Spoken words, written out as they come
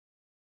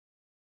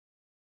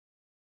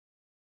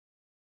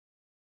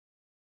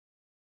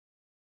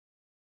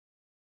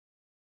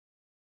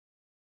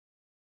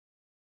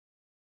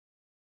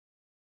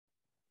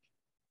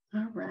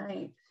All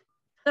right.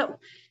 So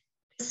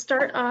to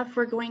start off,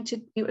 we're going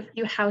to do a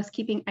few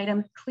housekeeping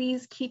items.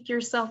 Please keep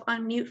yourself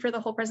on mute for the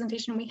whole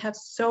presentation. We have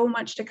so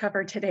much to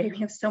cover today. We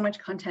have so much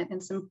content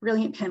and some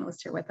brilliant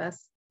panelists here with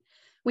us.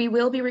 We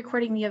will be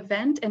recording the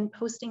event and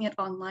posting it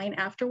online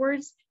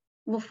afterwards.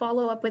 We'll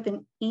follow up with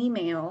an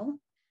email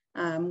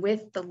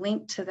with the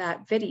link to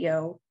that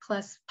video,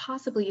 plus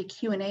possibly a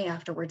Q&A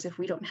afterwards if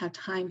we don't have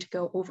time to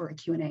go over a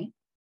Q&A.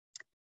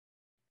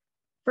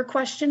 For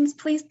questions,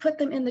 please put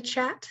them in the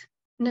chat.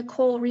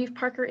 Nicole Reeve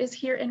Parker is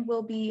here and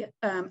will be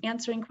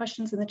answering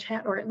questions in the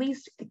chat, or at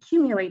least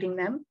accumulating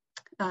them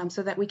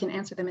so that we can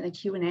answer them in a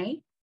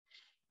Q&A.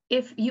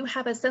 If you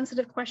have a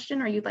sensitive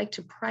question or you'd like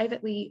to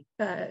privately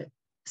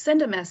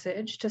send a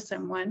message to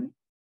someone,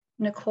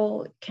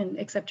 Nicole can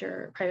accept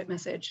your private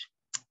message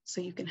so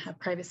you can have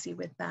privacy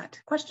with that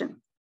question.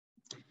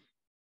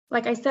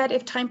 Like I said,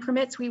 if time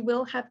permits, we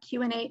will have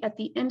Q&A at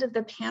the end of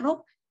the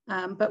panel.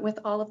 But with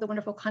all of the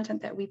wonderful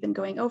content that we've been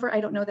going over, I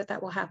don't know that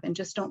that will happen.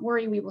 Just don't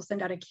worry, we will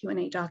send out a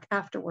Q&A doc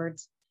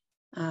afterwards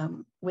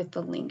with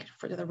the link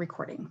for the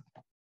recording.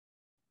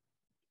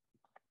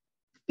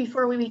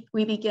 Before we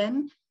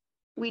begin,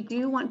 we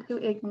do want to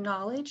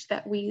acknowledge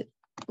that we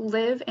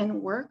live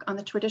and work on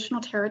the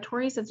traditional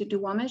territories of the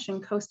Duwamish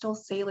and coastal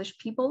Salish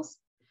peoples,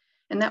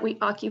 and that we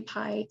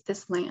occupy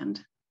this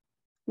land.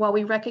 While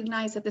we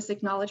recognize that this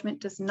acknowledgement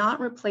does not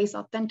replace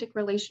authentic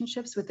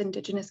relationships with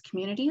Indigenous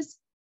communities,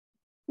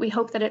 we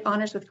hope that it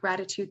honors with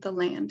gratitude the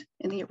land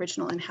and the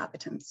original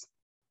inhabitants.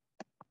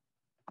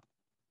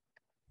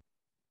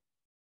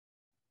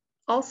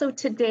 Also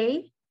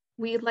today,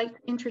 we'd like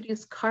to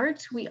introduce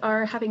CART. We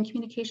are having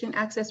communication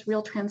access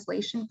real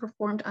translation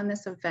performed on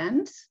this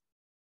event.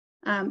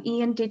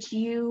 Ian, did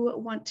you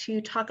want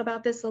to talk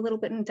about this a little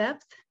bit in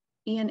depth?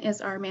 Ian is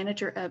our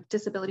manager of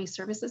Disability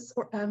Services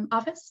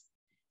Office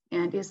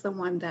and is the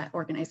one that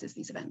organizes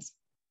these events.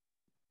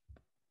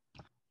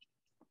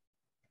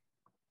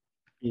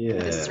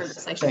 Yes,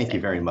 thank you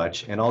very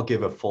much. And I'll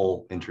give a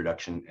full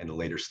introduction in a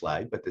later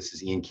slide, but this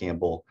is Ian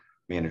Campbell,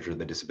 manager of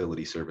the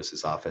Disability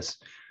Services Office.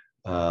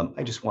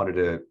 I just wanted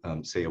to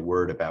say a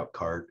word about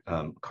CART.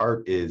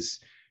 CART is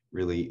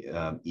really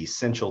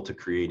essential to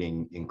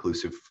creating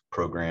inclusive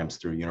programs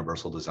through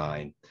universal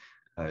design.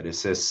 It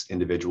assists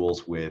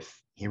individuals with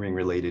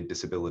hearing-related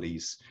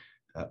disabilities,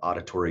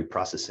 auditory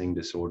processing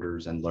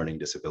disorders, and learning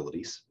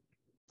disabilities,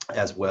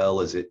 as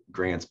well as it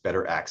grants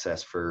better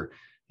access for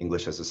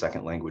English as a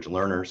second language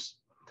learners.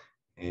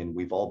 And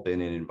we've all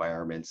been in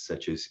environments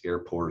such as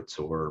airports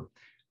or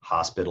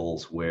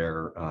hospitals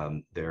where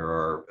there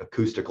are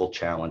acoustical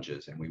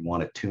challenges, and we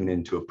want to tune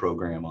into a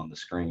program on the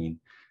screen,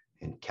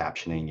 and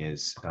captioning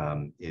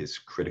is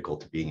critical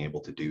to being able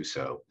to do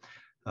so.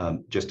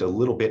 Just a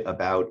little bit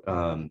about,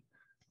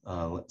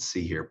 let's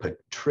see here,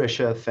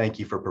 Patricia, thank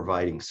you for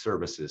providing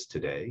services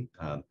today.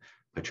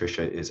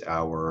 Patricia is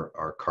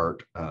our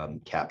CART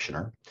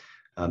captioner.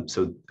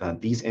 So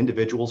these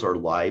individuals are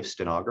live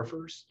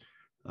stenographers.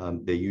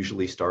 They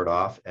usually start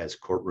off as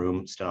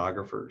courtroom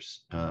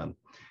stenographers.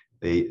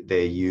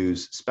 They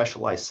use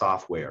specialized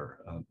software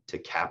to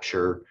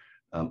capture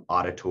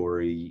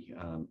auditory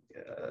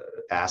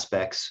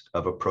aspects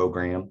of a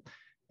program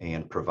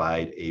and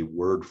provide a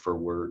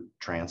word-for-word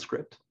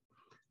transcript.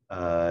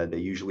 They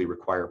usually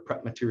require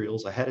prep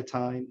materials ahead of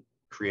time,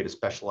 create a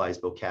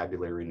specialized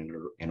vocabulary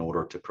in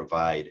order to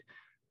provide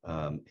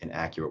an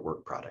accurate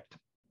work product.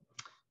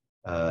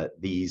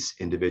 These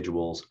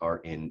individuals are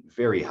in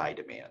very high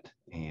demand,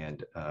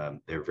 and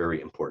they're very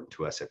important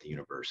to us at the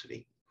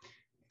university.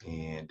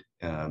 And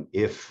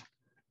if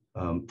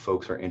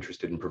folks are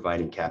interested in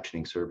providing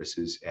captioning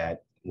services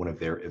at one of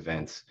their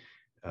events,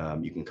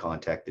 you can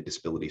contact the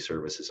Disability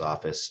Services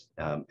Office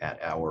at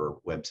our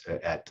website,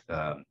 at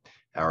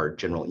our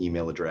general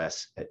email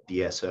address at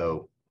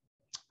dso@uw.edu.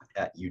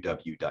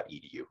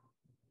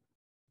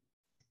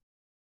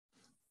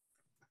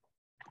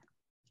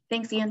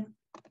 Thanks, Ian.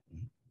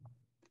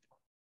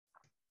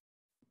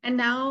 And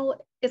now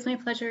it's my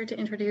pleasure to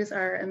introduce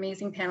our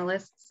amazing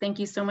panelists. Thank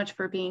you so much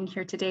for being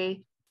here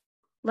today.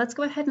 Let's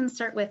go ahead and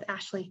start with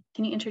Ashley.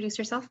 Can you introduce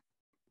yourself?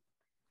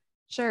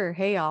 Sure.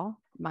 Hey, y'all.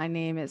 My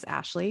name is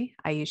Ashley.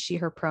 I use she,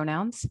 her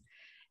pronouns,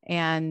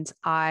 and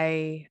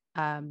I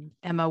am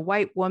a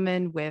white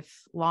woman with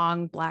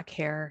long black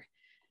hair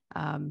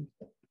and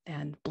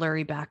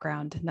blurry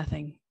background,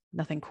 nothing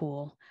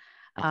cool.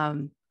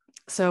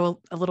 So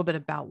a little bit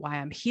about why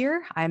I'm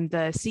here. I'm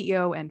the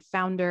CEO and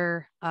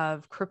founder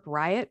of Crip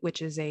Riot,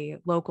 which is a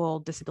local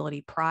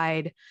disability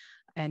pride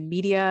and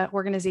media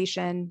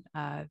organization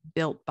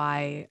built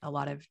by a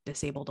lot of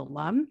disabled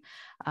alum.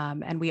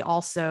 And I'm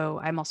also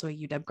a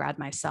UW grad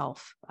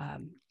myself,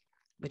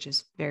 which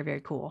is very,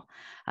 very cool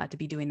to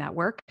be doing that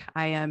work.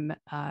 I am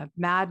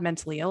MAD,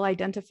 mentally ill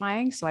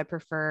identifying, so I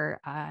prefer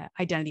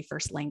identity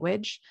first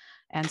language.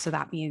 And so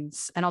that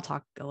means, and I'll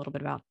talk a little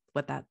bit about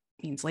what that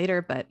means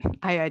later, but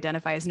I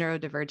identify as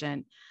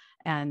neurodivergent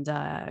and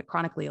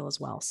chronically ill as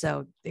well.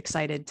 So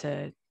excited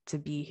to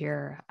be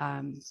here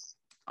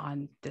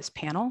on this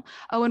panel.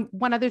 Oh, and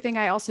one other thing,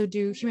 I also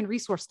do human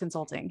resource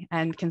consulting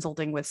and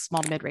consulting with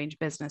small to mid-range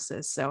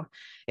businesses. So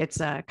it's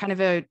a kind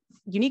of a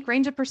unique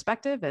range of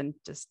perspective, and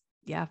just,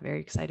 yeah,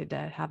 very excited to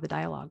have the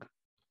dialogue.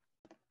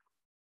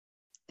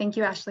 Thank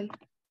you, Ashley.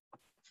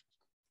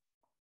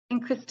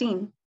 And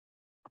Christine.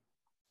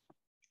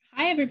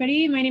 Hi,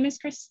 everybody. My name is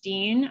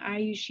Christine. I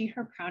use she,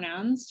 her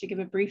pronouns. To give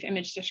a brief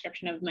image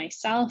description of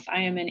myself,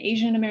 I am an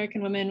Asian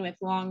American woman with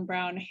long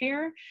brown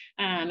hair,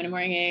 and I'm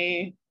wearing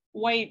a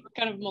white,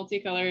 kind of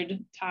multicolored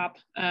top,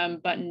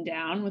 button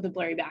down with a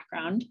blurry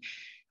background.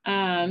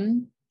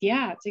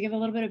 Yeah, to give a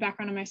little bit of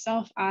background on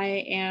myself,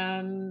 I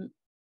am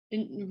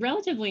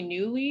relatively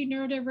newly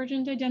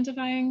neurodivergent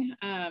identifying.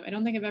 I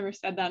don't think I've ever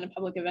said that in a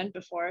public event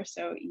before,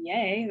 so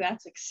yay,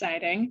 that's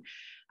exciting.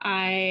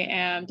 I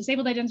am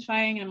disabled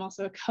identifying, and I'm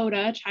also a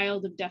CODA,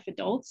 child of deaf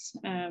adults.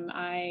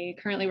 I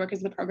currently work as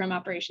the program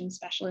operations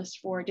specialist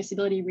for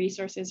disability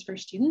resources for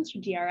students, or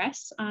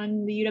DRS,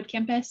 on the UW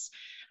campus.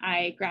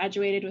 I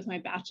graduated with my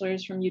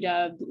bachelor's from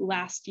UW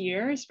last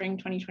year, spring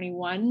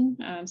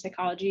 2021,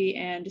 psychology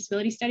and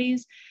disability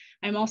studies.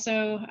 I'm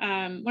also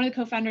one of the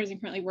co-founders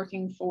and currently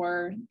working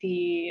for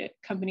the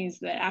companies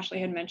that Ashley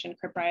had mentioned,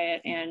 Crip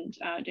Riot, and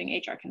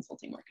doing HR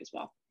consulting work as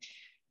well.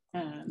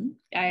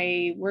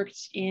 I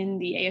worked in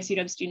the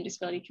ASUW Student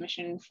Disability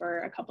Commission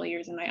for a couple of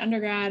years in my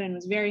undergrad and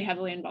was very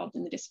heavily involved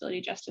in the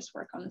disability justice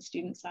work on the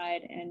student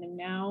side, and am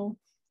now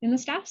in the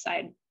staff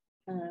side.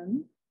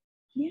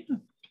 Yeah.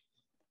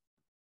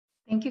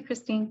 Thank you,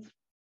 Christine.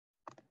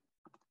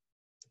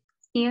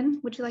 Ian,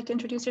 would you like to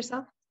introduce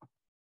yourself?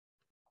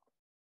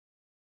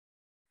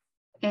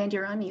 And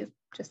you're on mute,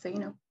 just so you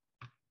know.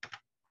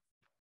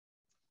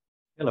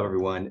 Hello,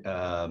 everyone.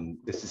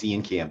 This is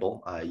Ian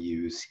Campbell. I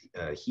use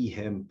he,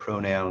 him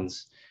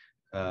pronouns.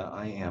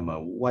 I am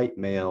a white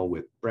male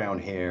with brown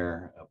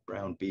hair, a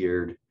brown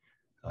beard,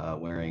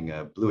 wearing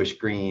a bluish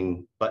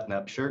green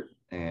button-up shirt,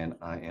 and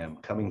I am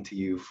coming to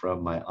you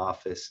from my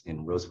office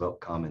in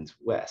Roosevelt Commons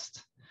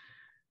West.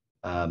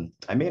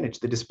 I manage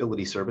the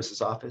Disability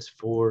Services Office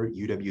for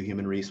UW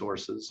Human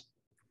Resources.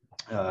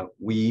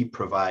 We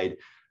provide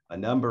a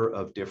number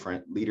of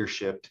different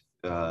leadership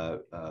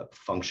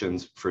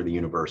functions for the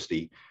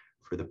university.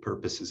 For the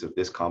purposes of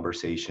this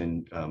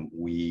conversation,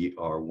 we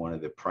are one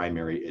of the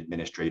primary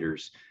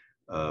administrators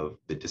of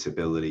the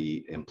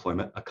disability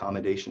employment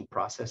accommodation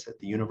process at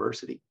the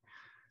university.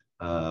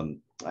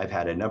 I've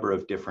had a number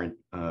of different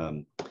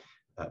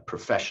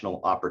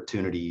professional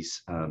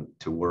opportunities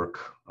to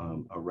work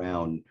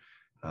around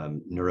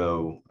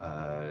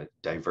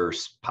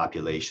neurodiverse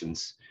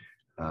populations.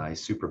 I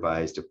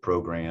supervised a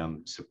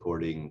program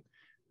supporting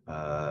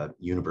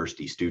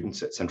university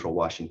students at Central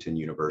Washington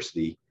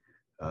University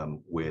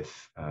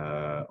with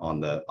on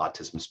the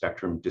autism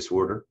spectrum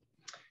disorder.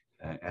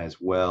 As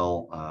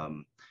well,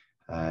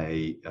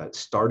 I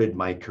started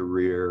my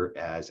career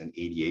as an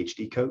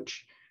ADHD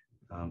coach,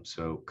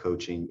 so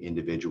coaching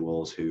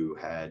individuals who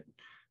had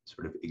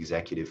sort of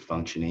executive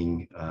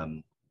functioning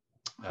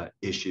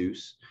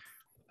issues.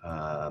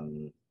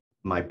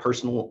 My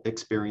personal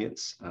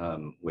experience,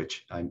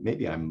 which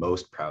maybe I'm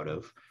most proud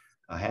of,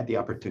 I had the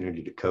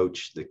opportunity to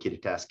coach the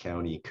Kittitas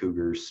County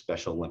Cougars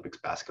Special Olympics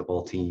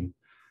basketball team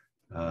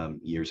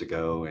years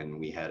ago, and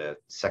we had a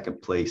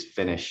second place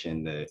finish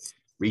in the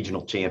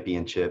regional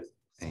championship,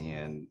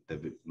 and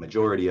the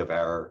majority of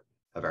our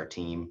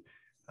team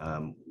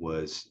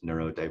was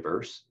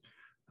neurodiverse.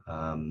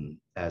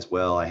 As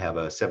well, I have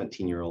a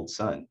 17-year-old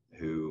son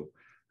who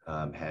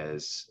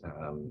is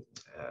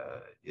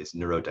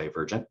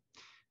neurodivergent.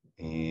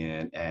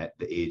 And at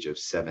the age of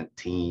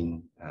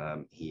 17,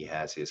 he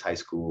has his high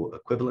school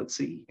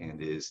equivalency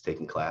and is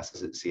taking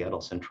classes at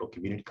Seattle Central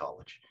Community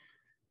College.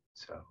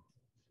 So.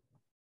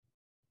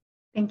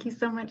 Thank you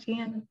so much,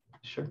 Ian.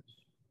 Sure.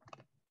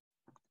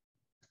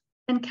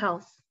 And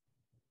Kels.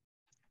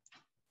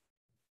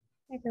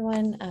 Hi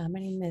everyone, my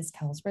name is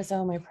Kels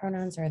Rizzo. My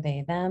pronouns are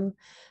they, them.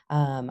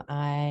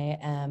 I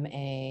am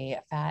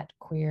a fat,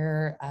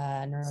 queer,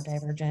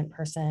 neurodivergent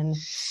person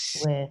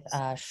with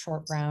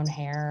short brown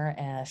hair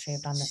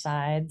shaved on the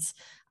sides.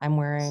 I'm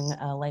wearing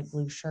a light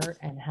blue shirt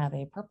and have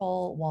a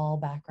purple wall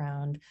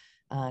background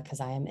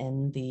because I am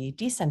in the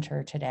D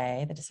Center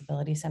today, the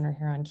Disability Center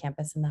here on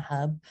campus in the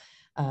Hub,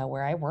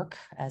 where I work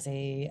as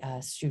a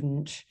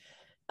student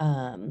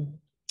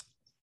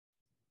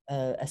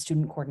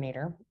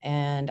coordinator,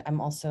 and I'm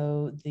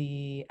also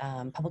the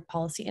public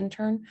policy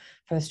intern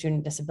for the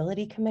Student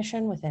Disability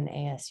Commission within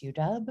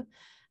ASUW.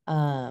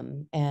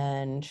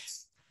 And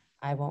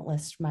I won't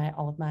list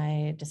all of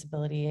my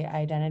disability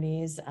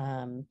identities,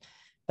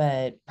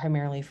 but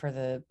primarily for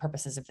the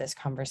purposes of this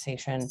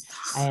conversation,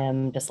 I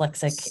am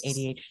dyslexic,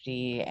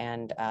 ADHD,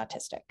 and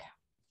autistic.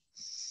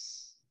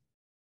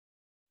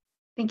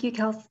 Thank you,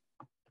 Kels.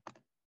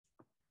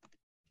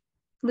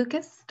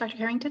 Lucas, Dr.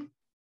 Harrington.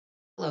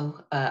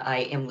 Hello,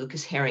 I am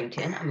Lucas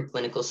Harrington. I'm a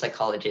clinical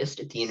psychologist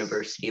at the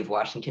University of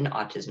Washington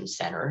Autism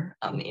Center.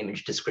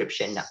 Image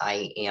description,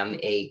 I am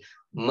a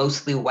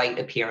mostly white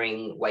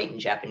appearing, white and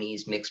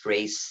Japanese mixed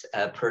race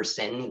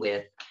person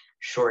with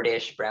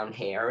shortish brown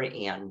hair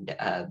and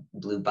a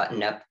blue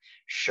button-up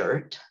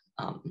shirt.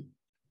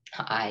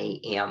 I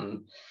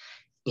am,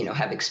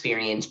 have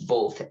experience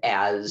both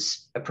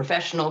as a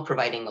professional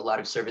providing a lot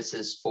of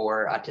services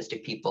for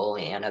autistic people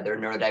and other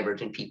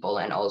neurodivergent people,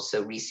 and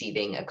also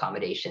receiving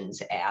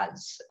accommodations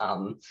as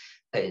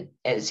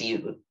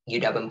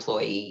UW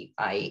employee.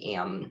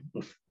 I'm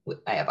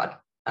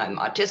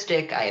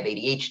autistic, I have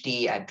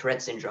ADHD, I have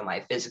Tourette syndrome, I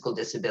have physical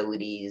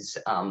disabilities,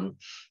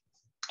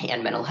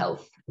 and mental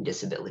health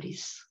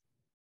disabilities.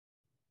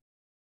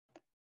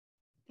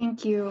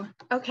 Thank you.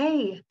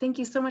 Okay, thank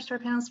you so much to our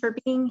panelists for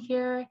being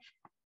here.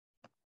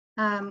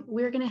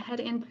 We're going to head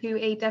into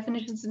a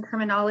definitions and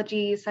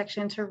terminology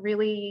section to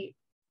really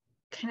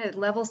kind of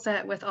level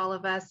set with all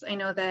of us. I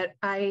know that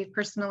I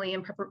personally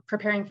am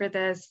preparing for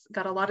this,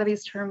 got a lot of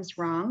these terms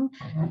wrong.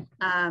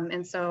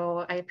 And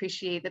so I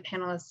appreciate the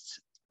panelists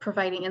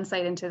providing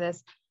insight into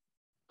this.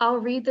 I'll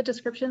read the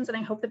descriptions and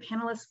I hope the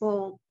panelists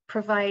will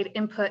provide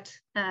input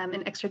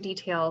and extra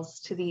details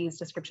to these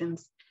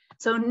descriptions.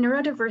 So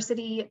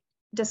neurodiversity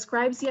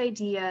describes the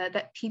idea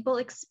that people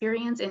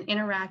experience and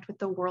interact with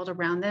the world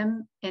around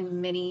them in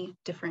many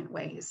different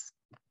ways.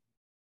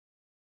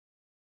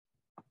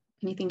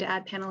 Anything to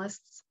add,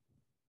 panelists?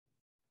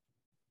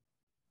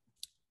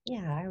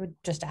 Yeah, I would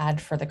just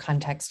add, for the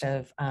context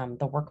of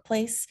the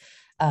workplace,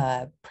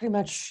 pretty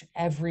much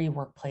every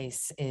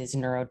workplace is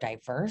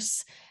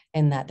neurodiverse,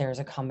 in that there's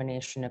a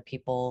combination of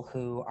people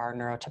who are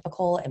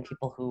neurotypical and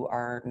people who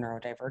are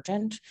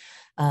neurodivergent.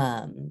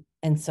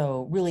 And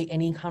so really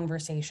any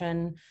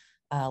conversation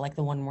like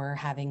the one we're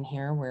having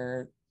here,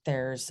 where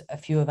there's a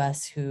few of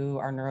us who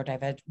are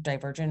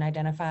neurodivergent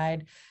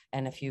identified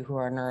and a few who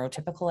are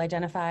neurotypical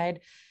identified,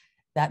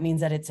 that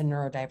means that it's a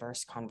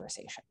neurodiverse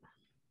conversation.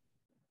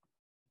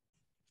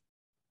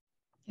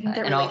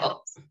 And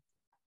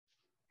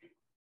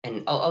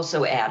I'll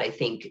also add, I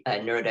think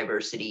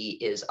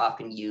neurodiversity is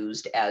often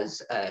used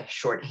as a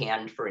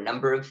shorthand for a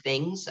number of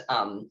things.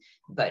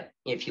 But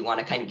if you want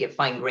to kind of get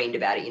fine-grained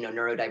about it,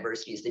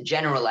 neurodiversity is the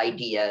general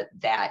idea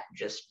that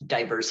just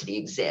diversity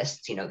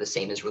exists, the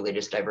same as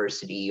religious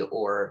diversity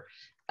or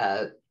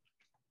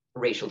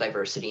racial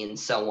diversity and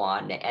so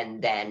on.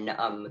 And then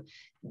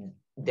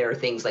there are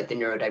things like the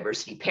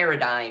neurodiversity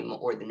paradigm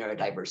or the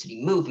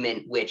neurodiversity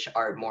movement, which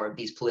are more of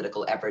these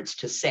political efforts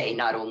to say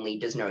not only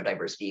does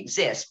neurodiversity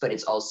exist, but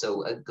it's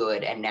also a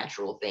good and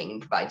natural thing,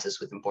 provides us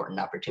with important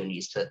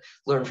opportunities to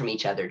learn from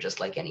each other, just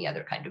like any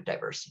other kind of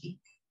diversity.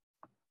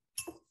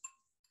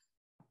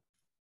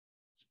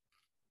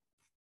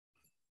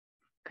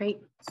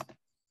 Great.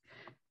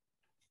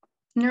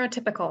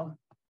 Neurotypical.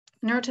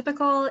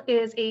 Neurotypical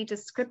is a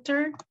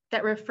descriptor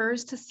that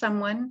refers to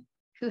someone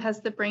who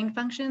has the brain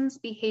functions,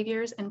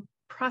 behaviors, and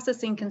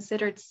processing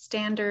considered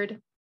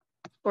standard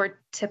or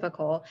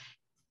typical.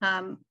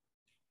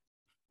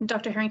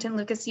 Dr. Harrington,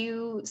 Lucas,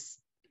 you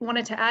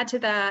wanted to add to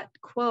that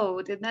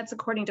quote, and that's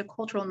according to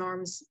cultural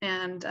norms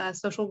and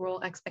social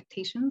role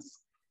expectations.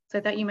 So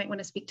I thought you might want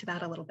to speak to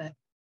that a little bit.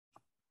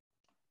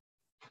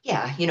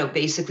 Yeah,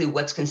 basically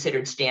what's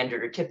considered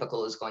standard or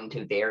typical is going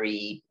to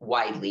vary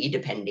widely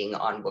depending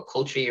on what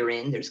culture you're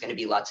in. There's going to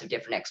be lots of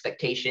different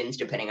expectations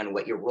depending on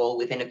what your role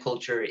within a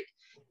culture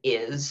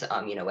is.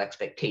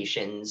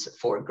 Expectations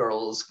for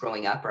girls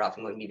growing up are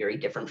often going to be very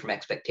different from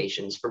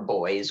expectations for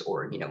boys,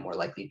 or more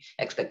likely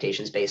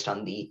expectations based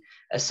on the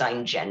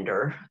assigned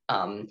gender.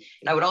 And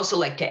I would also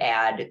like to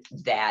add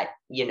that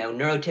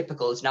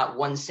neurotypical is not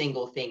one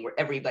single thing where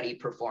everybody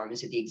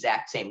performs at the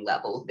exact same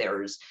level.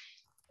 There's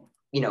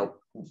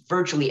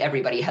virtually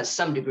everybody has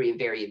some degree of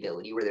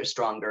variability where they're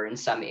stronger in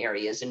some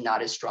areas and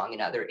not as strong in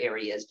other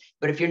areas.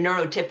 But if you're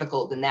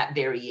neurotypical, then that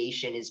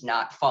variation is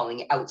not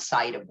falling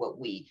outside of what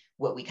we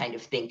kind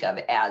of think of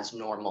as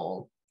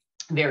normal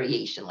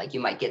variation. Like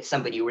you might get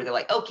somebody where they're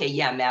like, okay,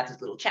 yeah, math is a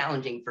little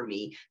challenging for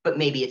me, but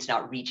maybe it's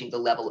not reaching the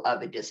level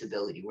of a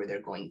disability where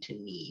they're going to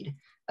need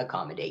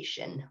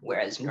accommodation.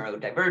 Whereas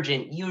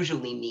neurodivergent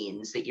usually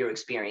means that your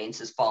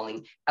experience is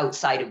falling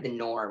outside of the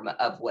norm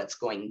of what's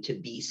going to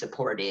be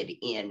supported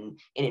in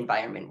an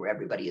environment where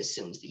everybody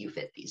assumes that you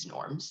fit these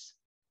norms.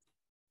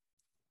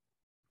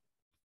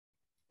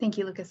 Thank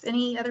you, Lucas.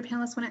 Any other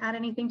panelists want to add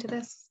anything to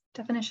this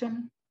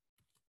definition?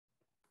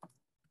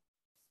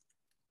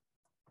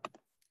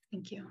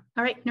 Thank you.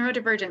 All right,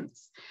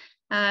 neurodivergence.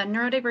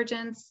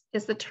 Neurodivergence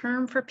is the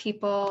term for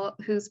people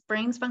whose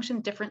brains function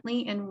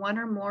differently in one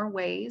or more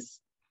ways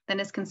than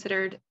is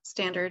considered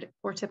standard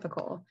or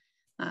typical.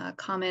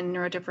 Common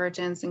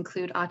neurodivergence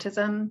include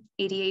autism,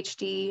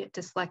 ADHD,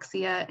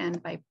 dyslexia,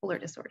 and bipolar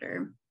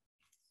disorder.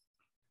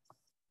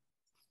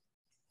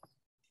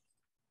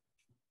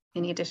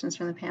 Any additions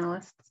from the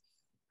panelists?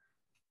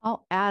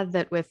 I'll add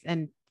that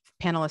and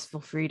panelists feel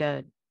free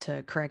to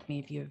correct me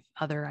if you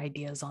have other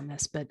ideas on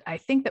this, but I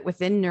think that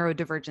within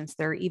neurodivergence,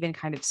 there are even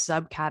kind of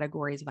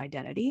subcategories of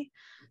identity.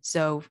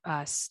 So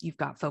you've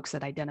got folks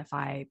that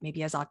identify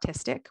maybe as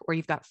autistic, or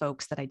you've got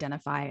folks that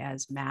identify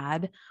as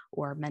mad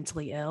or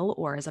mentally ill,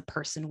 or as a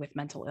person with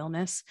mental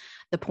illness.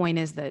 The point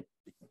is that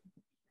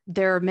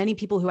there are many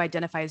people who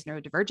identify as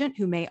neurodivergent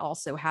who may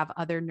also have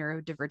other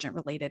neurodivergent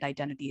related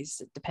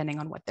identities, depending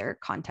on what their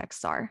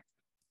contexts are.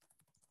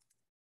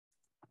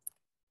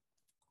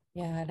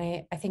 Yeah,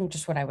 and I think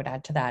just what I would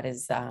add to that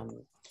is,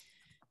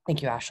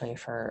 thank you, Ashley,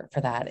 for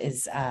that,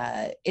 is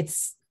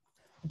it's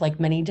like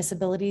many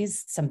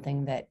disabilities,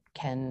 something that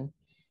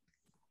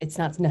it's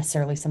not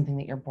necessarily something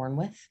that you're born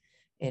with.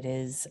 It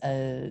is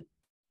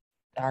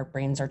our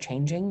brains are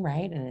changing,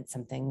 right? And it's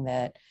something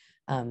that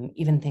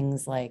even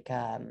things like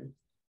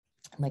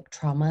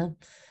trauma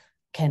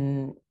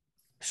can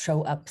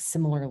show up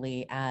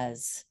similarly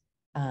as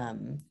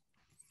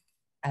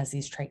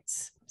these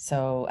traits.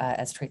 So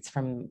as traits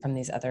from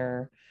these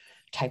other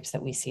types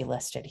that we see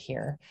listed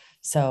here.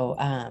 So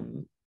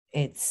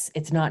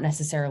it's not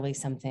necessarily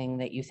something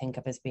that you think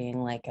of as being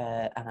like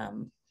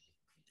an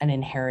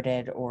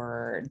inherited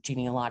or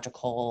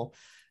genealogical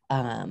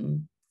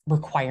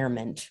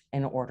requirement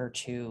in order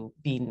to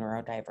be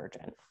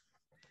neurodivergent.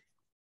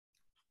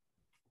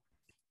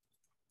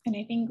 And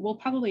I think we'll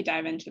probably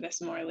dive into this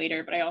more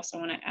later, but I also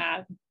want to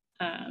add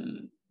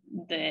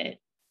that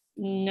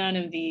none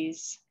of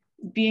these,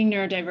 being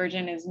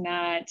neurodivergent is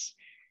not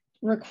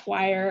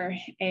require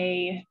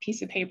a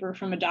piece of paper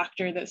from a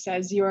doctor that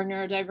says you're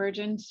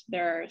neurodivergent.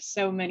 There are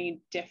so many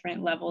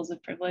different levels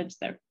of privilege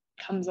that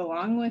comes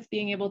along with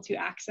being able to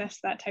access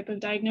that type of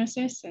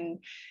diagnosis. And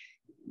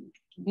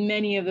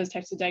many of those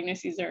types of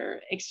diagnoses are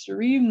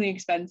extremely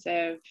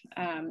expensive,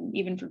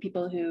 even for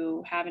people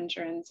who have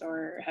insurance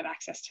or have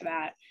access to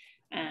that.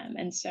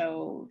 And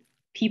so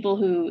people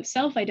who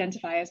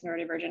self-identify as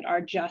neurodivergent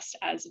are just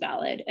as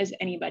valid as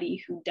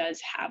anybody who does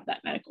have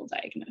that medical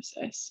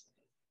diagnosis.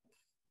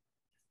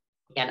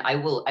 And I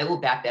will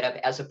back that up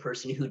as a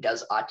person who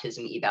does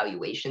autism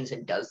evaluations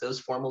and does those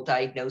formal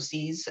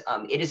diagnoses.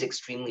 It is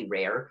extremely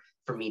rare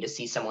for me to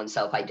see someone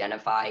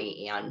self-identify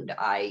and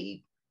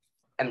I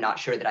am not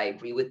sure that I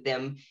agree with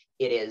them.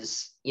 It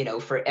is,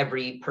 for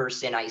every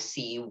person I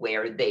see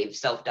where they've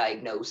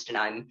self-diagnosed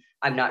and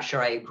I'm not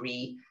sure I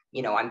agree,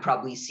 I'm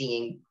probably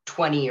seeing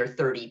 20 or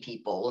 30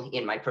 people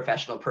in my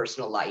professional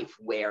personal life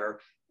where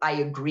I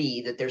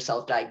agree that their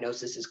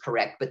self-diagnosis is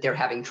correct, but they're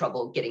having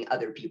trouble getting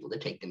other people to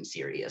take them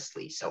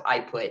seriously. So I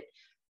put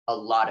a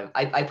lot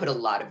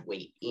of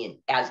weight in,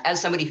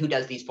 as somebody who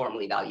does these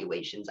formal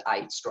evaluations,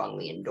 I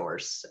strongly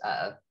endorse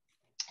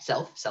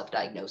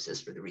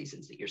self-diagnosis for the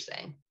reasons that you're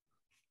saying.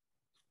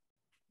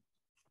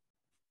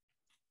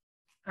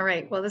 All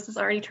right, well, this is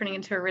already turning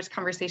into a rich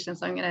conversation,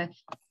 so I'm going to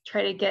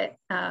try to get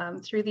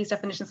through these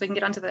definitions so we can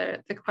get onto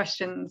the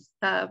questions,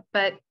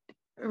 but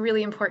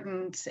really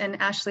important,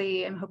 and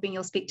Ashley, I'm hoping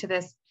you'll speak to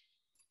this,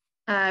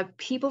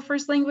 people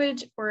first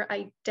language or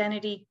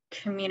identity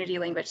community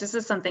language. This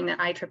is something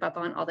that I trip up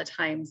on all the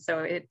time,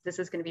 so this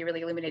is going to be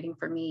really illuminating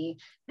for me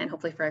and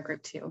hopefully for our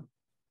group too.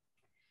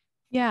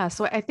 Yeah,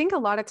 so I think a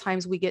lot of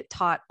times we get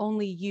taught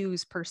only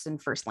use person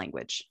first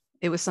language.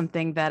 It was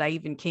something that I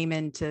even came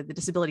into the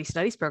disability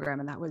studies program,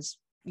 and that was,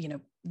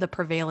 the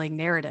prevailing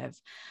narrative.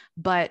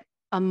 But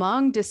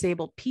among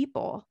disabled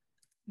people,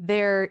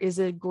 there is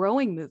a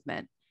growing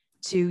movement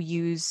to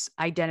use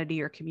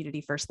identity or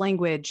community first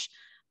language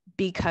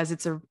because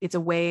it's a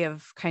way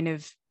of kind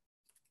of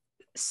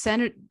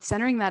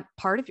centering that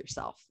part of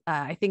yourself.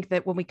 I think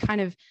that when we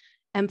kind of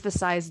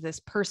emphasize this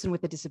person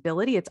with a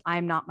disability, it's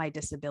I'm not my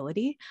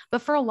disability.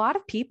 But for a lot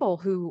of people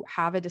who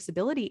have a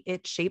disability,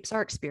 it shapes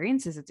our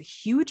experiences. It's a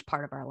huge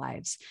part of our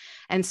lives.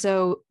 And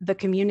so the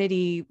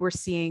community we're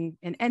seeing,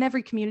 and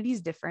every community is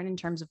different in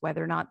terms of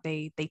whether or not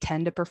they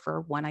tend to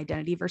prefer one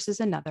identity versus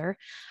another.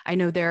 I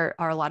know there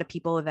are a lot of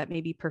people that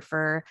maybe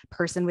prefer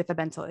person with a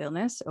mental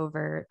illness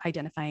over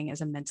identifying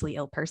as a mentally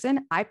ill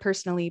person. I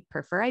personally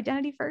prefer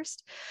identity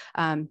first.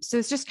 So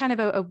it's just kind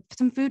of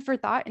some food for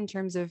thought in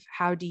terms of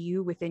how do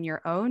you within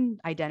your own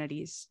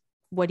identities,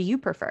 what do you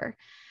prefer?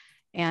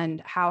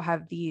 And how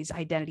have these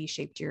identities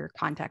shaped your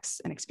contexts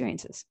and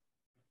experiences?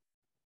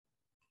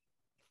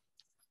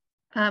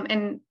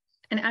 And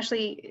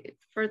Ashley,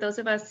 for those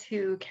of us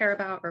who care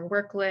about or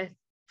work with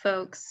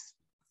folks,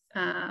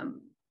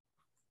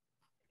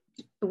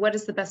 what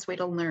is the best way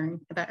to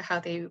learn about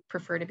how they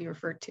prefer to be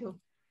referred to?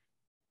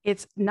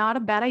 It's not a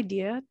bad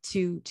idea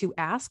to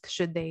ask,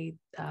 should they,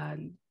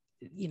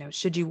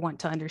 should you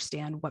want to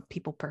understand what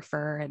people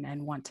prefer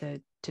and want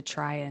to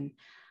try and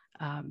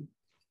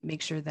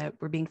make sure that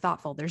we're being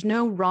thoughtful. There's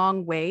no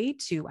wrong way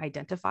to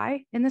identify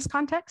in this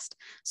context.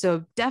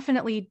 So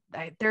definitely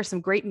there's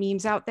some great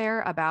memes out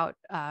there about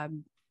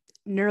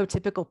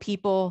neurotypical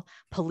people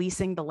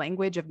policing the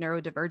language of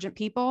neurodivergent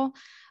people.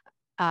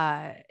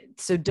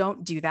 So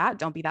don't do that.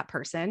 Don't be that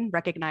person.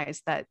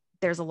 Recognize that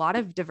there's a lot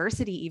of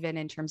diversity even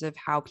in terms of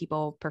how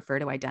people prefer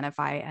to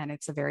identify, and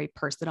it's a very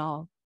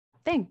personal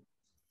thing.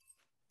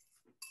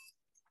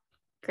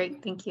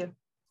 Great, thank you.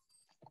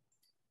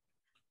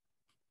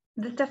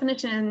 This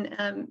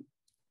definition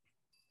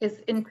is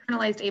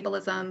internalized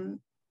ableism.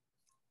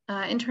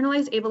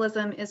 Internalized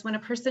ableism is when a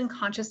person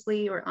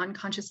consciously or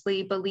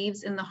unconsciously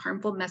believes in the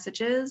harmful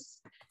messages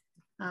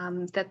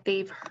that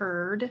they've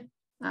heard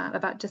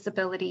about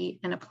disability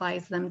and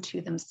applies them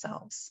to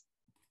themselves.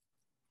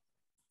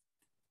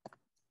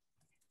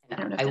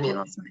 don't know if the panel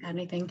wants to add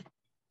anything.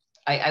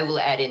 I will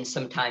add in,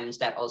 sometimes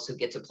that also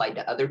gets applied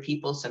to other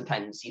people.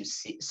 Sometimes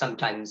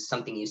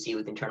something you see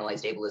with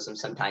internalized ableism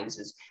sometimes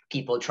is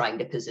people trying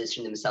to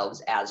position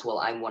themselves as, well,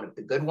 I'm one of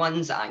the good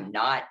ones. I'm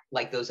not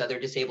like those other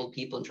disabled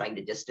people, and trying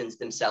to distance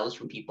themselves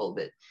from people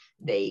that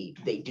they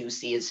do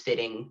see as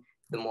fitting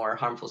the more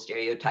harmful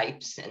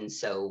stereotypes. And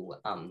so,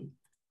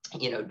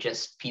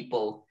 just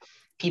people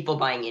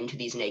buying into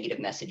these negative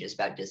messages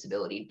about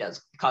disability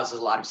causes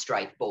a lot of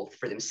strife, both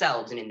for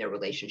themselves and in their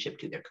relationship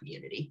to their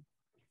community.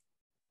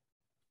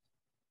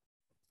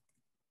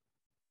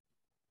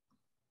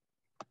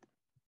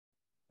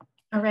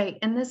 All right,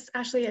 and this,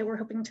 Ashley, we're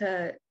hoping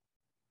to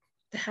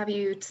have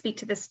you speak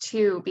to this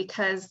too,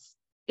 because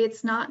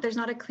there's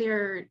not a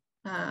clear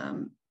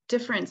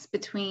difference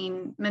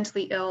between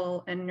mentally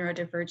ill and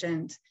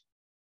neurodivergent.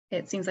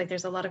 It seems like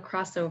there's a lot of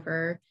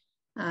crossover.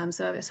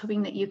 So I was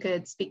hoping that you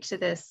could speak to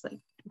this, like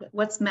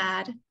what's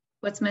MAD,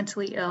 what's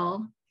mentally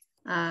ill,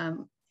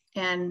 and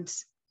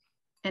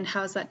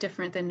how is that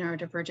different than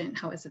neurodivergent?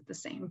 How is it the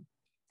same?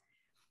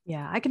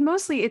 Yeah,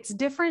 it's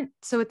different.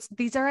 So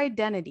these are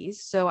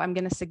identities. So I'm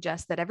going to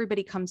suggest that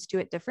everybody comes to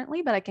it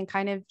differently, but I can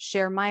kind of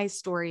share my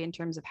story in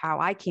terms of how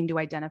I came to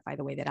identify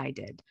the way that I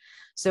did.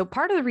 So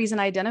part of the reason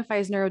I identify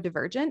as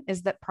neurodivergent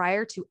is that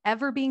prior to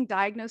ever being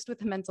diagnosed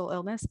with a mental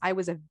illness, I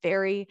was a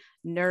very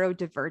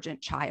neurodivergent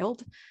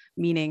child,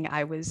 meaning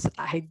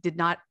I did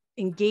not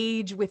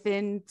engage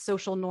within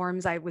social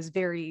norms. I was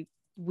very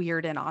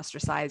weird and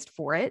ostracized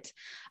for it.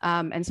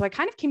 And so I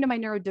kind of came to my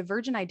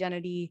neurodivergent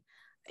identity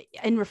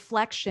in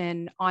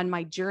reflection on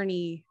my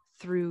journey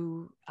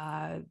through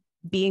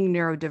being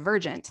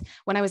neurodivergent.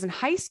 When I was in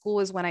high school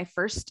is when I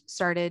first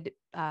started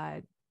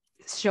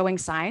showing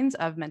signs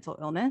of mental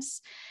illness,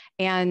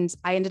 and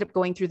I ended up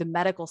going through the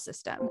medical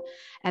system.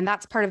 And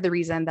that's part of the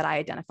reason that I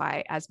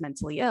identify as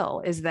mentally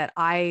ill, is that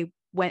I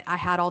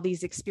had all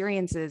these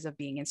experiences of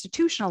being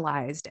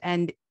institutionalized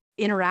and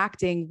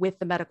interacting with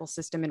the medical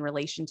system in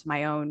relation to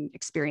my own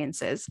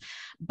experiences.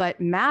 But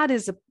MAD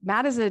is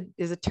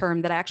a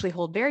term that I actually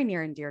hold very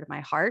near and dear to my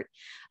heart.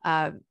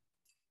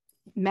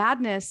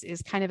 Madness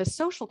is kind of a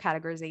social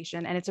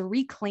categorization, and it's a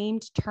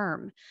reclaimed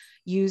term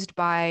used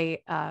by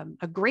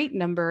a great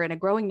number and a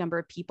growing number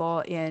of people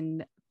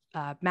in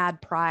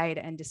MAD pride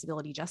and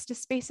disability justice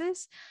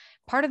spaces.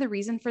 Part of the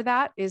reason for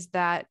that is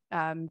that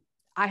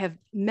I have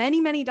many,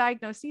 many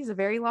diagnoses, a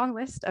very long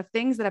list of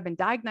things that I've been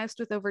diagnosed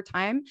with over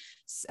time.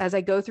 As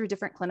I go through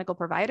different clinical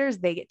providers,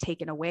 they get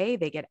taken away,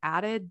 they get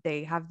added,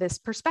 they have this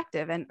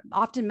perspective. And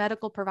often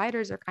medical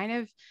providers are kind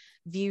of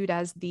viewed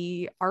as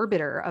the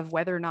arbiter of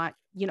whether or not,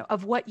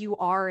 of what you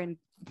are and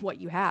what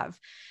you have.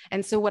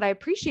 And so what I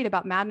appreciate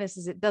about madness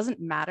is it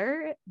doesn't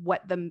matter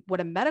what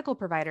a medical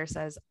provider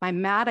says. My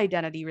MAD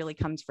identity really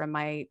comes from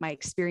my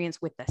experience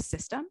with the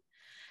system.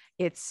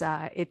 It's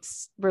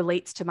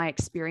relates to my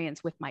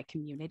experience with my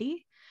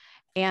community,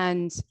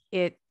 and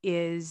it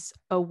is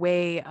a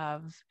way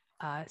of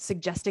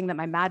suggesting that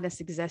my madness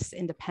exists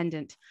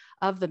independent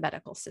of the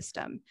medical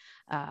system.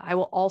 I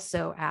will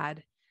also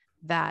add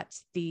that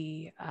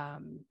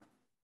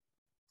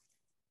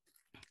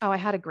I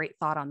had a great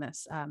thought on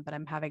this, but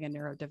I'm having a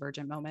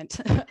neurodivergent moment,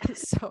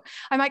 so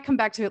I might come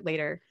back to it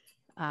later.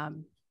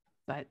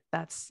 But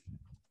that's,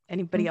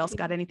 anybody else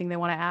got anything they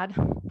want to add?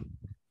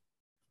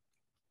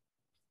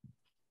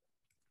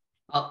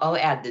 I'll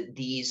add that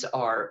these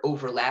are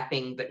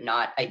overlapping but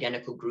not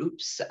identical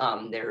groups.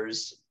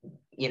 There's,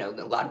 a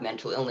lot of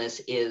mental illness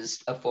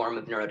is a form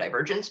of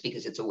neurodivergence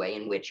because it's a way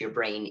in which your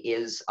brain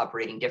is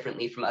operating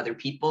differently from other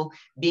people.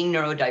 Being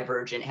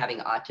neurodivergent, having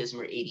autism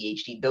or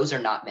ADHD, those are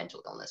not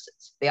mental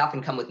illnesses. They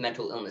often come with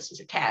mental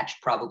illnesses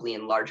attached, probably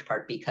in large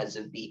part because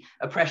of the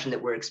oppression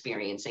that we're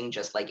experiencing.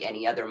 Just like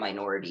any other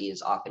minority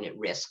is often at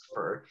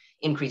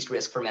increased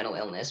risk for mental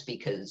illness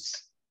because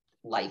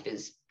life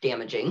is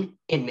damaging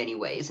in many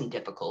ways and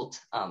difficult,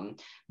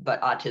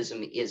 but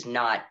autism is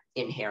not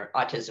inherent.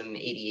 Autism,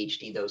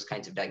 ADHD, those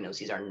kinds of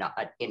diagnoses are not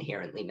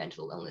inherently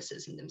mental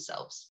illnesses in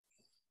themselves.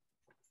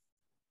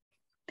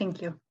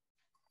 Thank you.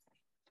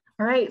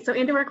 All right, so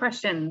into our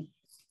questions.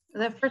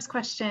 The first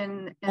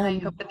question, and I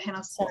hope the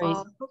panel. Sorry,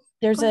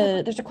 there's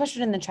a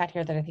question in the chat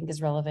here that I think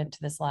is relevant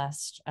to this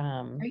last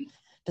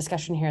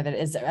discussion here. That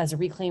is, as a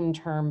reclaimed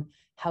term,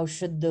 how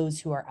should those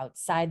who are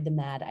outside the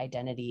MAD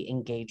identity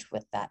engage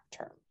with that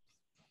term?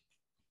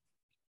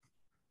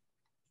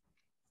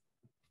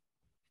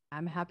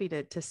 I'm happy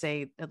to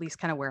say at least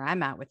kind of where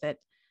I'm at with it.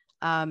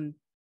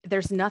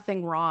 There's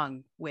nothing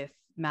wrong with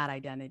MAD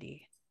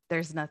identity.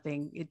 There's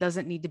nothing, it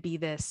doesn't need to be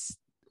this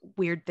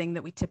weird thing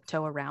that we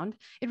tiptoe around.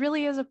 It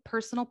really is a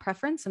personal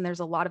preference, and there's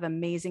a lot of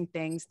amazing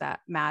things that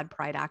MAD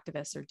pride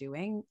activists are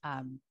doing.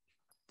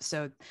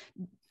 So,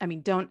 I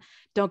mean, don't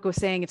go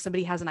saying if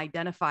somebody hasn't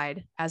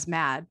identified as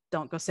MAD,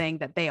 don't go saying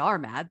that they are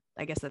MAD.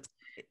 I guess it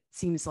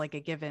seems like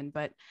a given,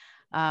 but,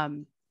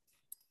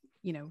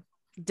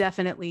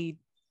 definitely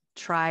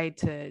try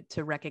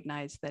to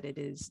recognize that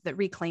that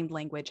reclaimed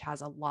language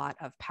has a lot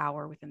of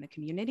power within the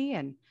community,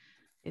 and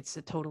it's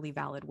a totally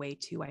valid way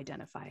to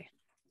identify.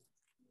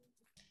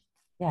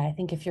 Yeah, I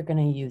think if you're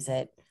going to use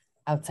it,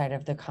 outside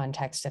of the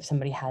context if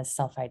somebody has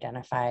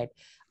self-identified,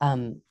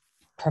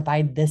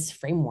 provide this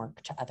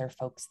framework to other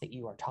folks that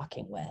you are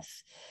talking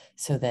with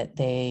so that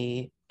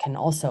they can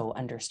also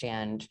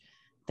understand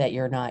that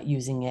you're not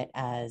using it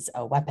as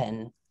a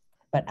weapon,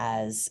 but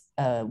as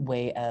a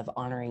way of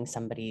honoring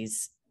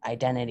somebody's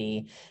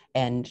identity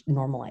and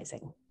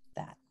normalizing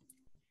that.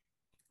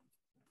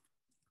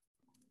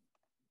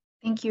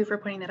 Thank you for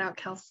pointing that out,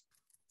 Kels.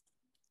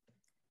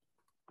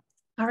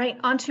 All right,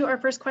 on to our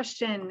first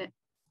question.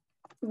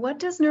 What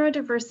does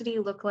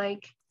neurodiversity look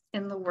like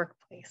in the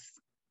workplace?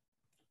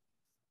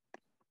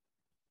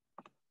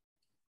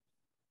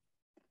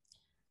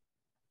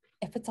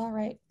 If it's all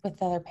right with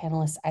the other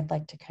panelists, I'd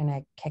like to kind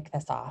of kick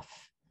this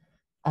off.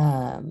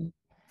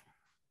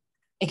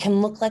 It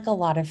can look like a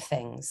lot of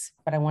things,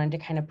 but I wanted to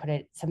kind of put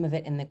some of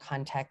it in the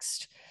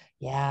context.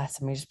 Yeah,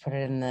 somebody just put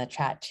it in the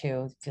chat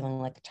too, feeling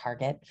like a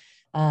target.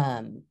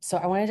 So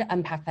I wanted to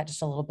unpack that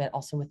just a little bit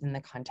also within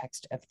the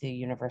context of the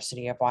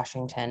University of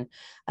Washington.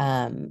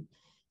 And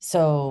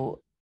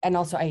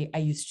also I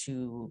used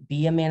to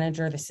be a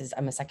manager.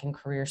 I'm a second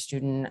career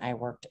student. I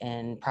worked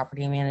in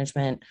property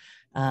management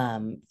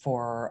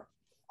for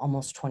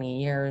almost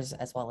 20 years,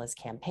 as well as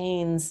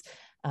campaigns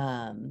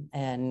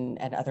and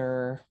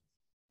other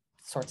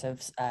sorts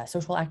of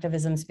social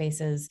activism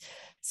spaces.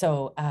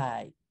 So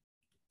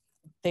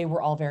they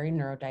were all very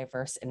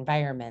neurodiverse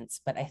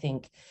environments, but I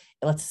think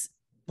let's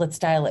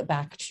dial it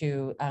back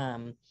to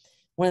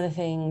one of the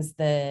things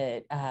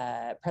that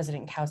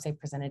President Kause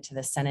presented to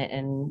the Senate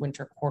in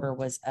winter quarter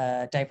was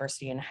a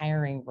diversity in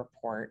hiring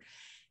report.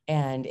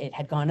 And it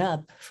had gone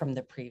up from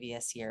the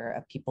previous year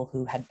of people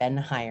who had been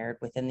hired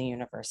within the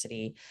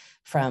university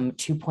from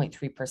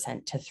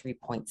 2.3% to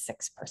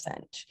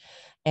 3.6%.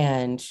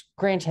 And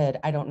granted,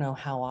 I don't know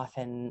how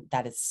often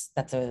that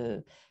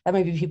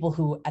might be people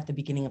who at the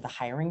beginning of the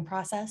hiring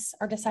process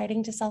are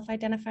deciding to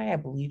self-identify. I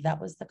believe that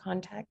was the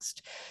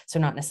context. So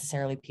not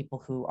necessarily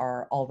people who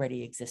are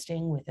already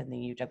existing within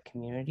the UW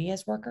community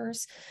as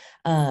workers.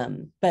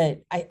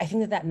 But I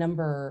think that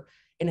number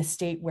in a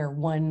state where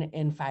 1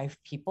 in 5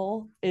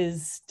 people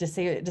is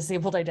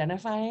disabled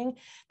identifying,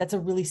 that's a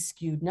really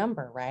skewed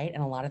number, right?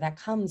 And a lot of that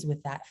comes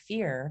with that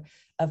fear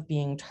of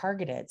being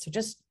targeted. So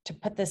just to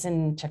put this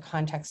into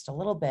context a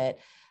little bit,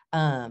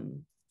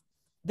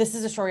 this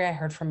is a story I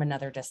heard from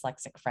another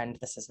dyslexic friend.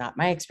 This is not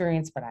my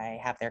experience, but I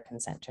have their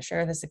consent to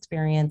share this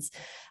experience.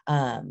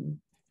 I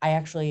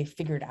actually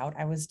figured out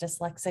I was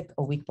dyslexic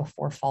a week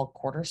before fall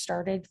quarter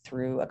started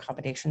through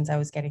accommodations I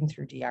was getting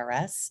through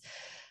DRS.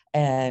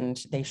 And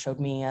they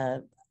showed me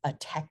a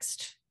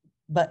text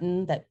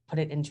button that put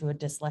it into a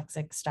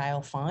dyslexic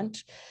style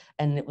font.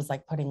 And it was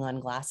like putting on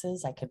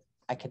glasses. I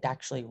could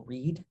actually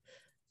read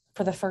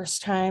for the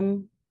first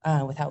time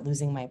without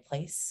losing my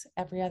place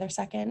every other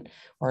second,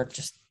 or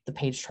just the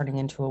page turning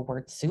into a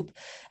word soup.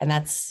 And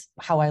that's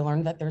how I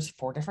learned that there's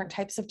 4 different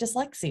types of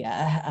dyslexia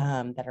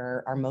that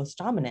are most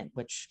dominant,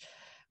 which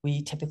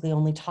we typically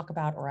only talk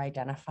about or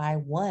identify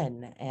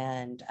one.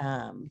 And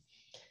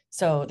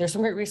so there's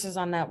some great resources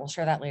on that. We'll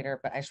share that later,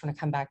 but I just want to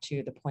come back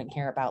to the point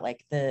here about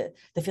like the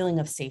feeling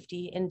of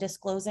safety in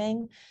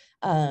disclosing.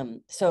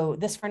 So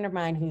this friend of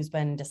mine who's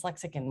been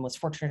dyslexic and was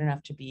fortunate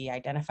enough to be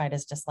identified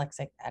as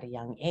dyslexic at a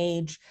young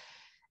age,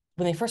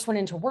 when they first went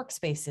into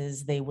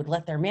workspaces, they would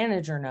let their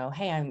manager know,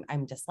 hey,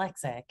 I'm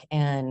dyslexic.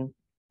 And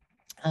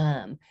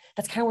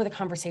that's kind of where the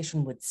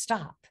conversation would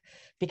stop,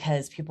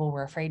 because people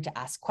were afraid to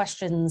ask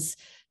questions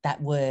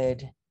that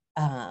would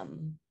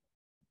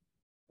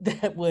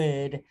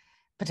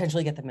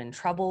potentially get them in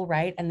trouble,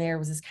 right? And there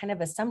was this kind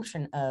of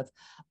assumption of,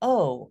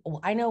 oh,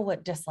 well, I know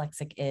what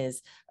dyslexic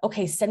is.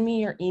 Okay, send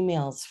me your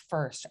emails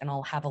first and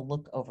I'll have a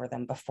look over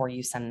them before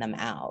you send them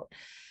out.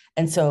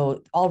 And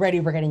so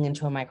already we're getting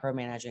into a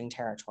micromanaging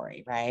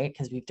territory, right?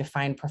 Because we've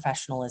defined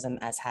professionalism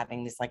as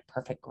having this like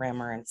perfect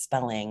grammar and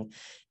spelling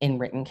in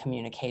written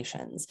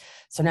communications.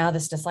 So now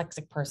this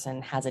dyslexic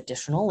person has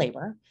additional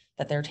labor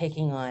that they're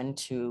taking on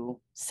to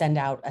send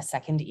out a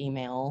second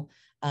email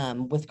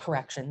with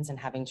corrections and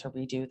having to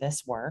redo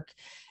this work.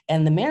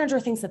 And the manager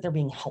thinks that they're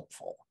being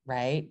helpful,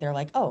 right? They're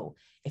like, oh,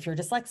 if you're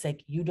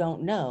dyslexic, you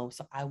don't know,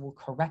 so I will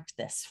correct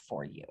this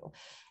for you.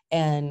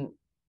 And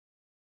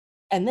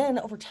then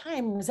over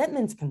time,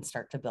 resentments can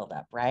start to build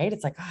up, right?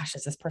 It's like, gosh,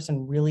 is this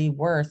person really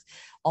worth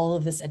all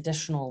of this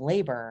additional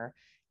labor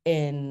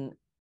in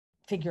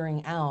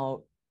figuring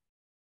out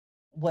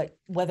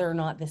whether or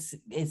not this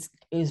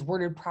is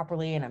worded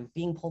properly and I'm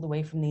being pulled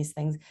away from these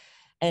things?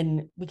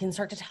 And we can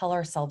start to tell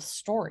ourselves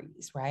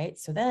stories, right?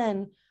 So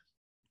then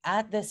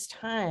at this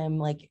time,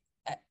 like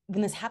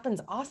when this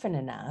happens often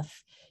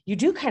enough, you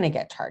do kind of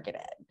get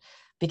targeted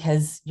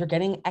because you're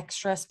getting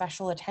extra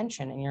special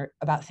attention and you're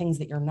about things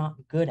that you're not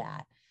good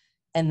at.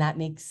 And that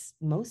makes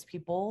most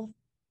people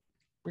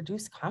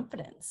reduce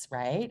confidence,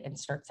 right? And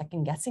start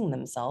second guessing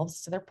themselves.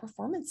 So their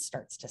performance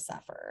starts to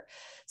suffer.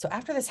 So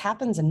after this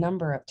happens a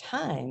number of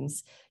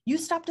times, you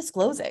stop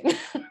disclosing,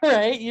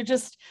 right? You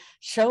just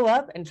show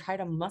up and try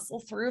to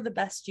muscle through the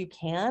best you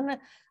can.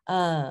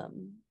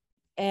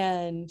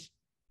 And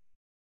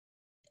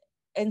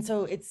and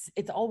so it's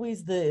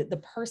always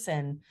the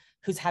person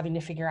who's having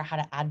to figure out how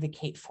to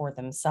advocate for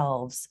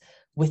themselves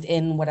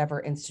within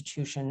whatever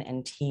institution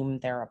and team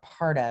they're a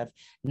part of,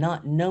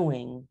 not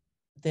knowing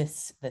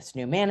this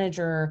new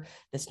manager,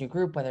 this new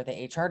group, whether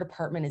the HR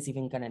department is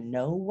even going to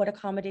know what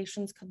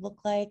accommodations could look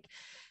like.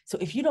 So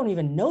if you don't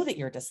even know that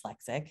you're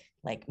dyslexic,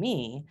 like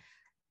me,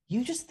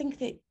 you just think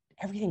that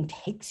everything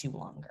takes you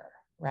longer,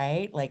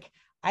 right? Like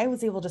I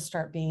was able to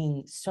start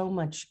being so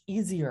much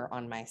easier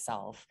on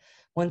myself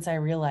once I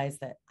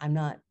realized that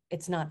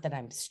it's not that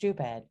I'm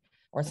stupid,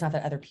 or it's not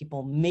that other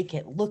people make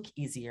it look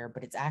easier,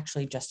 but it's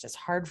actually just as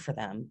hard for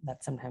them.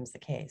 That's sometimes the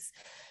case.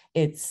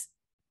 It's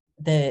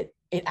that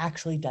it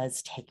actually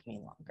does take me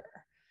longer.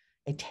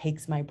 It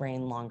takes my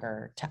brain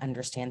longer to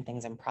understand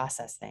things and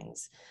process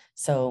things.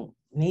 So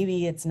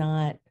maybe it's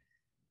not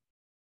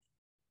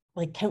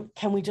like,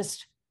 can we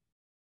just,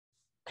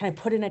 can I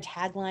put in a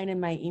tagline in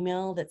my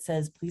email that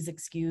says, please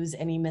excuse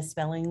any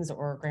misspellings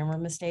or grammar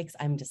mistakes?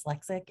 I'm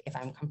dyslexic, if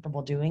I'm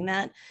comfortable doing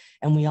that.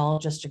 And we all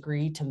just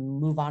agree to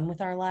move on with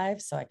our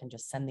lives, so I can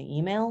just send the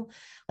email.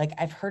 Like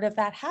I've heard of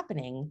that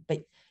happening,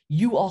 but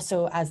you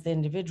also, as the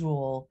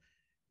individual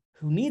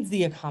who needs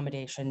the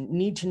accommodation,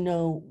 need to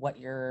know what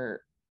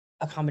your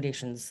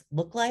accommodations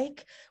look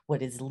like,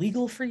 what is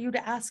legal for you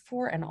to ask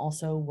for, and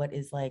also what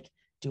is like,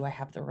 do I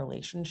have the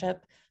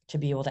relationship to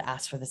be able to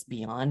ask for this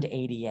beyond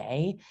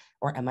ADA,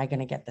 or am I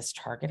going to get this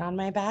target on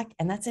my back?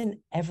 And that's in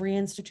every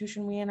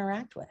institution we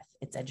interact with.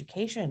 It's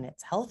education,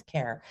 it's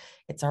healthcare,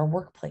 it's our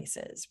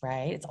workplaces,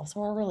 right? It's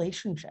also our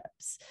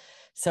relationships.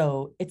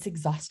 So it's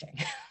exhausting.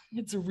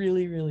 It's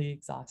really, really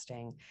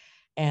exhausting.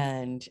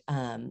 And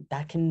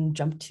that can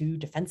jump to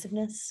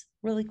defensiveness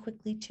really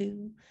quickly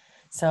too.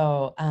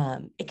 So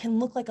it can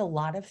look like a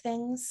lot of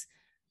things,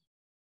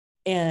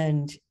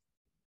 and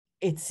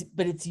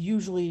it's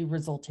usually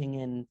resulting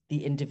in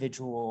the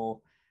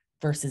individual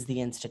versus the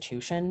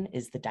institution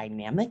is the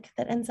dynamic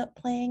that ends up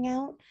playing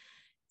out.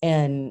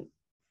 And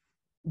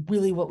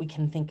really what we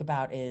can think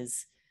about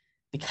is,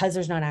 because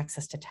there's not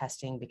access to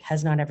testing,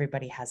 because not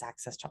everybody has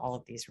access to all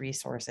of these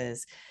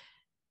resources,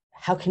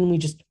 how can we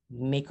just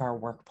make our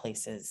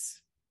workplaces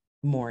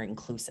more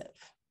inclusive?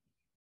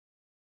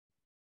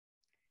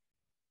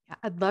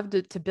 I'd love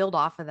to build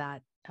off of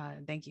that.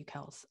 Thank you,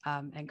 Kels.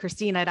 And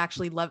Christine, I'd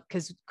actually love,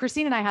 because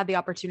Christine and I had the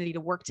opportunity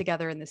to work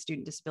together in the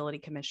Student Disability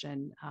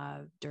Commission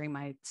during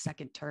my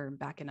second term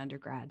back in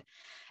undergrad.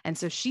 And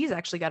so she's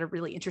actually got a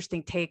really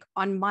interesting take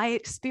on my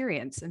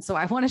experience. And so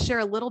I want to share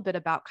a little bit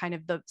about kind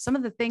of some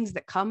of the things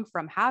that come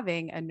from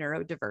having a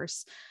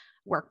neurodiverse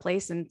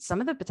workplace and some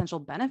of the potential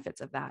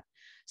benefits of that.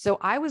 So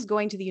I was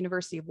going to the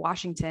University of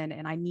Washington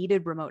and I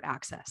needed remote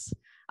access.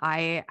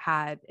 I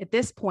had, at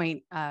this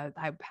point,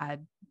 I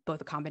had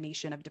both a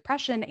combination of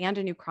depression and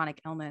a new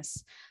chronic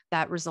illness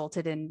that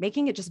resulted in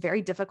making it just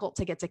very difficult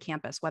to get to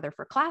campus, whether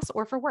for class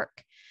or for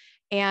work.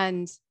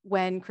 And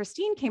when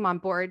Christine came on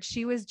board,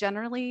 she was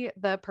generally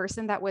the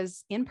person that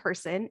was in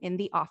person in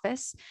the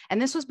office.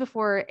 And this was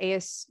before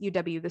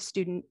ASUW, the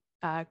student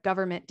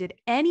government, did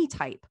any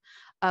type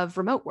of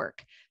remote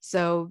work.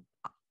 So,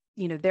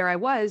 there I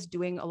was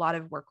doing a lot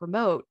of work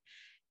remote.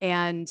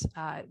 And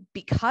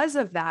because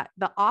of that,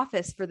 the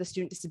office for the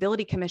Student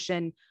Disability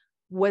Commission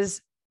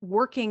was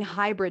working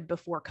hybrid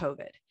before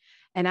COVID.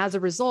 And as a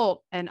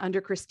result, and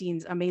under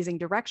Christine's amazing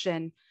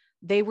direction,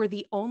 they were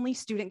the only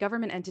student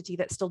government entity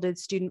that still did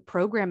student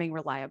programming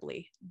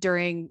reliably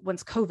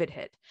once COVID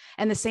hit.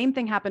 And the same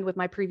thing happened with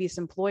my previous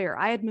employer.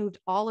 I had moved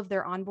all of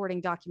their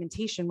onboarding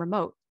documentation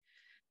remote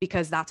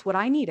because that's what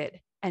I needed.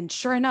 And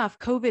sure enough,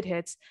 COVID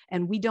hits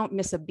and we don't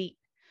miss a beat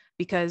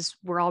because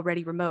we're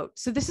already remote.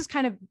 So this is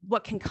kind of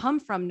what can come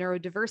from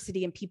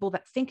neurodiversity and people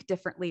that think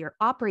differently or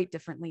operate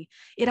differently.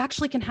 It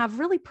actually can have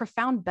really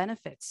profound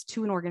benefits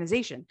to an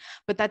organization,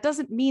 but that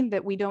doesn't mean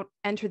that we don't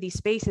enter these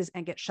spaces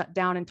and get shut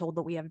down and told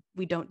that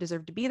we don't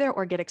deserve to be there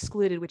or get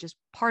excluded, which is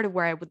part of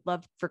where I would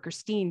love for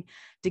Christine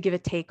to give a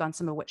take on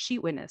some of what she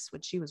witnessed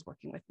when she was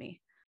working with me.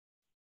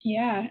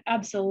 Yeah,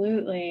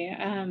 absolutely.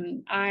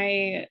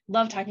 I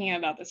love talking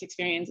about this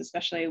experience,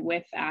 especially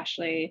with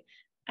Ashley.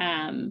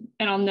 And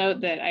I'll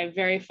note that I have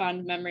very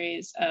fond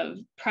memories of,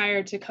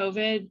 prior to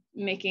COVID,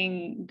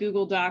 making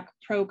Google Doc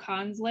pro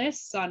cons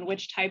lists on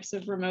which types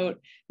of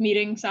remote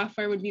meeting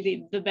software would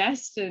be the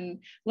best, and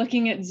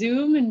looking at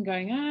Zoom and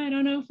going, I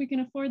don't know if we can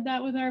afford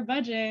that with our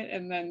budget.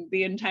 And then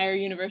the entire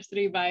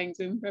university buying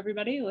Zoom for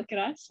everybody. Look at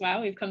us.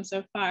 Wow, we've come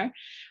so far.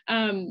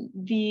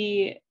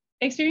 The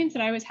experience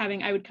that I was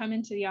having, I would come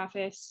into the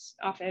office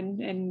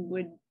often and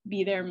would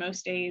be there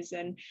most days,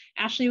 and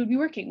Ashley would be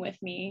working with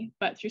me,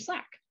 but through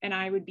Slack. And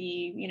I would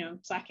be,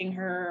 Slacking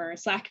her, or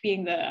Slack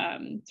being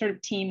the sort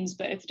of Teams,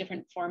 but it's a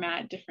different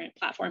format, different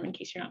platform, in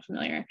case you're not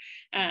familiar,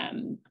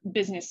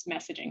 business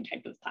messaging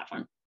type of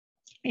platform.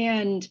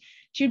 And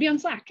she would be on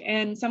Slack,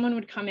 and someone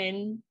would come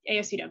in,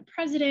 ASUW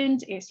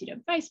president,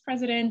 ASUW vice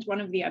president,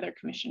 one of the other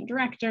commission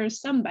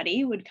directors,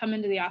 somebody would come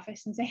into the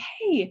office and say,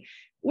 hey,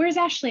 where's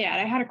Ashley at?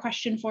 I had a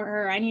question for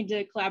her. I need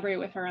to collaborate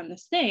with her on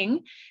this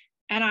thing.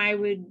 And I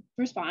would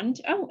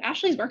respond, oh,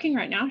 Ashley's working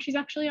right now. She's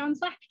actually on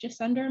Slack. Just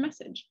send her a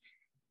message.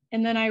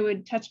 And then I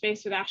would touch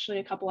base with Ashley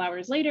a couple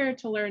hours later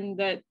to learn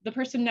that the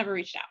person never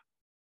reached out.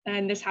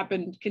 And this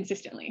happened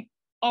consistently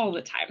all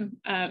the time.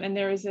 And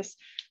there was this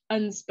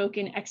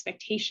unspoken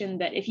expectation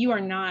that if you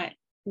are not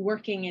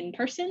working in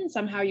person,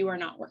 somehow you are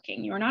not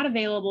working. You are not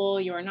available.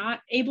 You are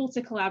not able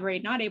to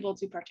collaborate, not able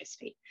to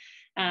participate.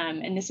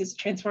 And this has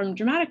transformed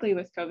dramatically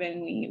with COVID.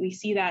 And we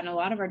see that in a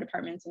lot of our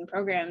departments and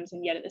programs.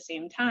 And yet at the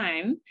same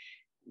time,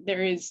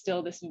 there is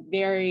still this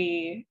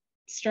very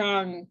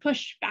strong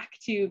push back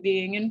to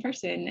being in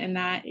person. And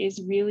that is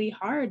really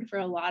hard for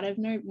a lot of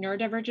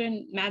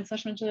neurodivergent,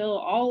 mad/mental ill,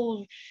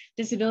 all of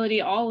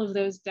disability, all of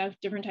those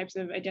different types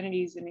of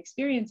identities and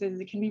experiences.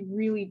 It can be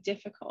really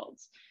difficult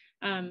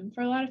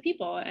for a lot of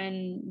people.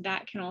 And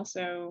that can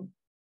also,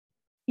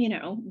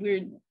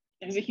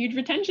 there's a huge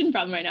retention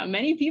problem right now.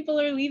 Many people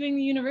are leaving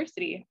the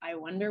university. I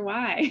wonder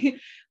why.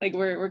 Like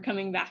we're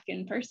coming back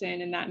in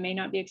person, and that may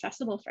not be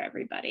accessible for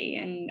everybody.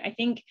 And I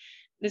think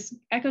this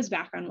echoes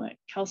back on what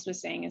Kels was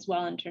saying as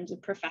well in terms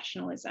of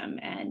professionalism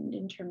and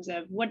in terms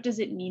of what does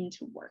it mean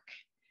to work.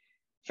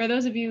 For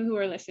those of you who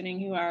are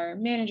listening, who are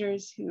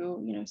managers,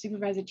 who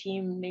supervise a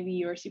team, maybe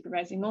you're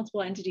supervising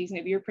multiple entities,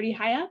 maybe you're pretty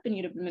high up in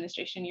unit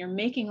administration, you're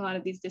making a lot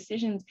of these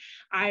decisions.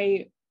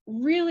 I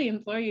really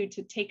implore you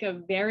to take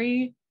a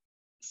very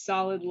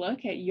solid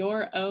look at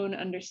your own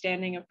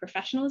understanding of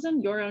professionalism,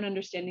 your own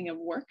understanding of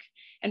work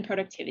and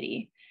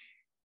productivity,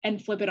 and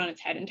flip it on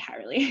its head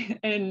entirely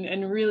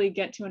and really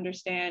get to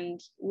understand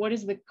what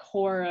is the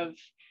core of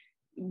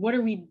what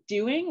are we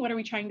doing, what are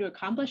we trying to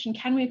accomplish, and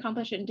can we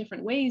accomplish it in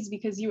different ways?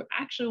 Because you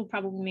actually will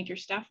probably make your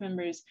staff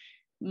members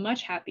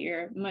much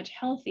happier, much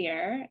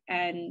healthier,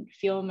 and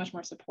feel much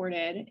more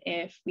supported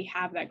if we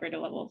have that greater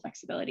level of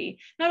flexibility.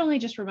 Not only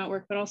just remote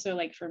work, but also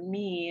like for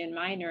me and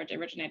my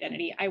neurodivergent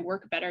identity, I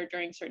work better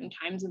during certain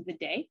times of the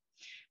day.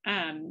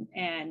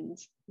 And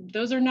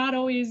those are not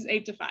always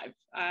 8 to 5.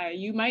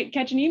 You might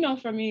catch an email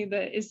from me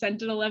that is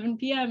sent at 11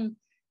 p.m.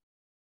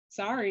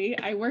 Sorry,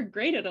 I work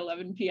great at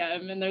 11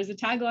 p.m. And there's a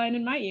tagline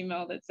in my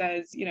email that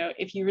says,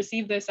 if you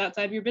receive this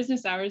outside of your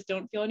business hours,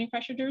 don't feel any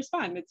pressure to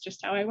respond. It's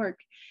just how I work.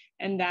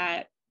 And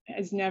that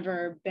has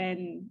never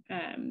been,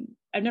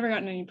 I've never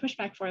gotten any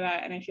pushback for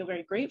that. And I feel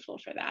very grateful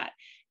for that.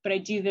 But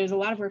there's a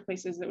lot of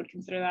workplaces that would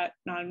consider that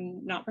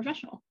not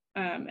professional.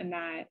 And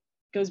that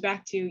goes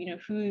back to,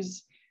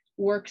 whose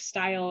work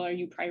style are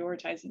you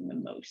prioritizing the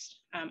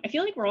most? I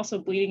feel like we're also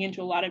bleeding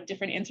into a lot of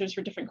different answers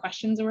for different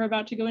questions that we're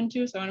about to go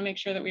into. So I want to make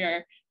sure that we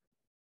are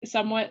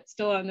somewhat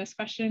still on this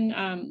question.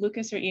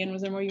 Lucas or Ian,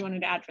 was there more you wanted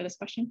to add for this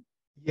question?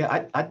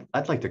 Yeah,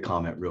 I'd like to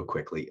comment real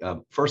quickly.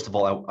 First of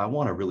all, I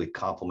want to really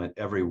compliment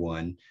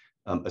everyone,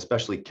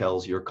 especially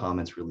Kels. Your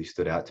comments really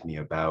stood out to me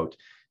about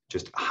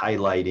just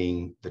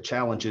highlighting the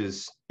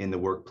challenges in the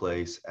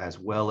workplace, as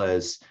well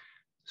as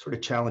sort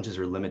of challenges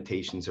or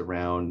limitations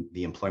around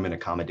the employment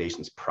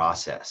accommodations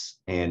process.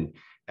 And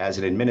as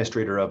an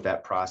administrator of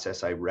that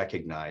process, I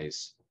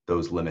recognize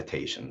those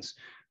limitations.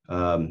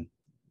 I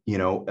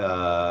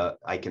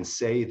can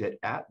say that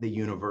at the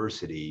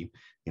university,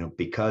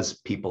 because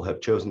people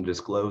have chosen to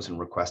disclose and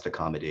request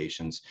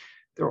accommodations,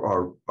 there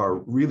are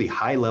really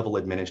high-level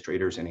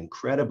administrators and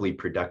incredibly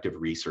productive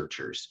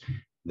researchers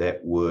that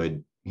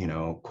would,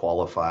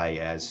 qualify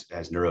as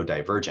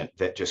neurodivergent,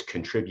 that just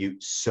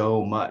contribute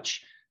so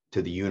much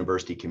to the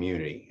university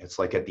community. It's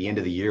like at the end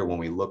of the year, when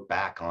we look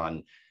back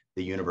on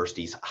the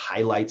university's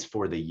highlights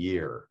for the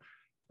year,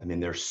 I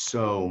mean, there's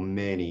so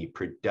many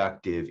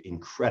productive,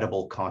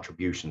 incredible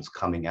contributions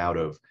coming out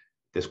of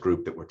this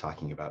group that we're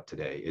talking about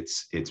today.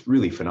 It's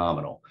really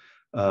phenomenal.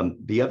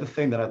 The other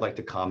thing that I'd like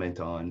to comment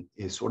on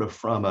is sort of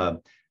from a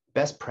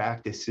best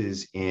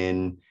practices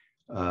in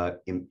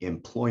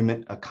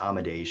employment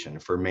accommodation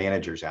for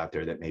managers out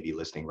there that may be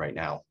listening right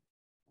now.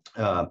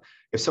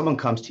 If someone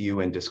comes to you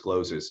and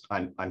discloses,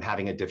 I'm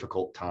having a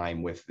difficult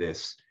time with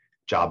this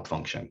job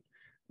function,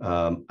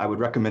 I would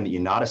recommend that you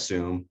not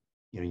assume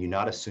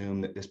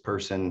that this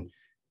person,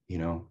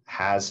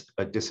 has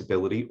a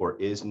disability or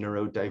is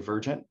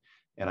neurodivergent,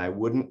 and I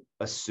wouldn't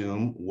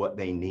assume what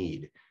they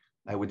need.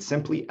 I would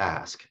simply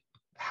ask,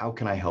 how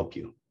can I help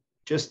you?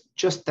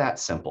 Just that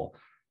simple.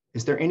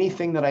 Is there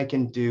anything that I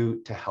can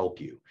do to help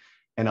you?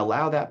 And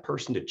allow that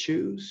person to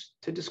choose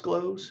to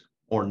disclose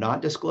or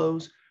not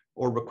disclose,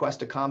 or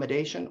request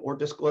accommodation, or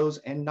disclose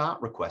and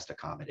not request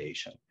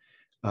accommodation.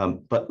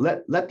 But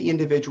let the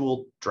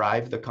individual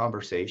drive the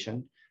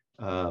conversation.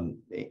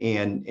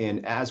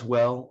 And as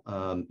well,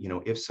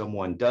 if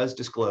someone does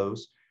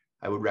disclose,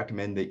 I would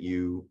recommend that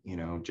you,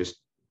 just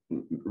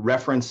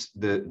reference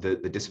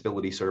the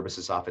Disability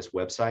Services Office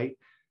website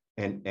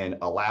and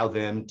allow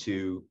them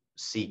to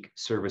seek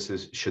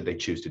services should they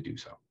choose to do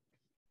so.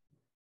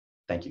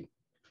 Thank you.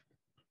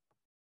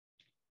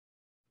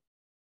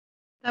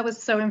 That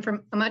was so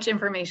much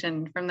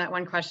information from that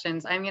one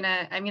question. So I'm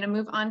gonna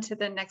move on to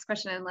the next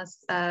question,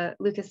 unless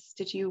Lucas,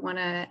 did you want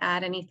to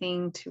add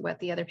anything to what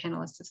the other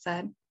panelists have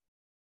said?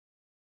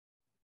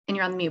 And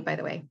you're on mute, by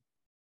the way.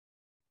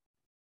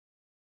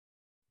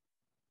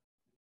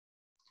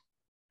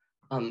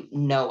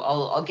 No,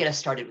 I'll get us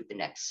started with the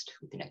next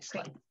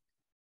slide.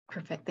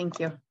 Perfect, thank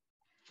you.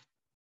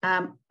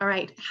 All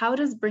right, how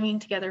does bringing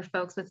together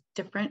folks with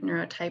different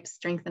neurotypes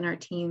strengthen our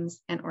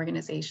teams and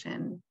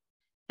organization?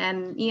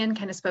 And Ian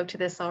kind of spoke to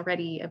this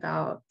already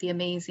about the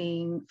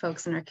amazing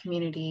folks in our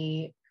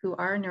community who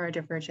are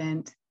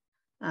neurodivergent,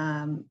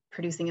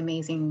 producing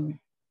amazing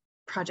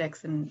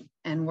projects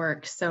and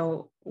work.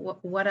 So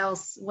what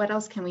else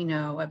can we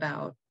know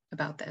about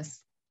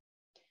this?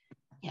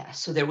 Yeah,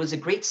 so there was a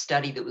great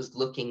study that was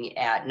looking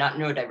at not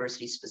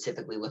neurodiversity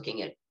specifically,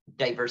 looking at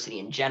diversity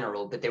in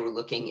general, but they were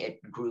looking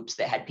at groups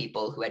that had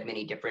people who had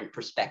many different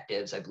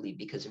perspectives, I believe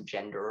because of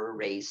gender or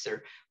race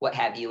or what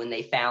have you. And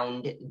they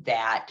found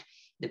that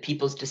the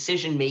people's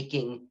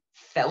decision-making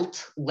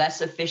felt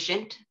less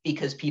efficient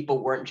because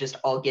people weren't just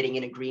all getting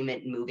in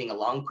agreement and moving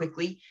along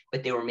quickly,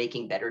 but they were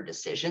making better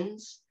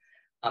decisions.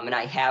 And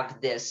I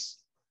have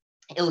this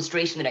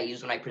illustration that I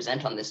use when I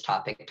present on this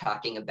topic,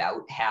 talking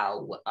about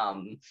how,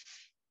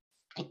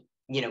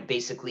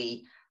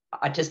 basically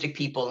autistic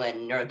people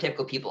and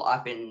neurotypical people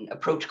often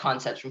approach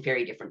concepts from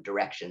very different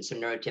directions. So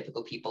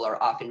neurotypical people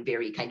are often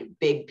very kind of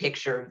big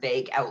picture,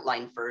 vague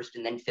outline first,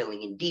 and then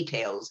filling in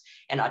details.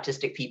 And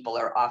autistic people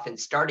are often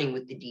starting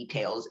with the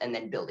details and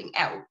then building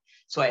out.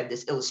 So I have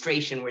this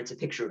illustration where it's a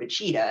picture of a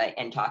cheetah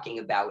and talking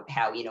about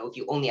how, if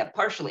you only have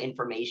partial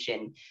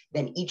information,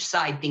 then each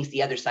side thinks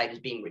the other side is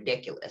being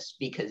ridiculous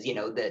because,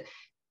 the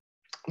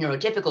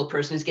neurotypical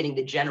person is getting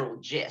the general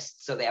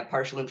gist. So they have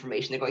partial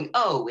information. They're going,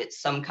 oh,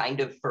 it's some kind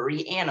of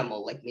furry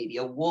animal, like maybe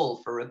a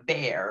wolf or a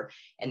bear.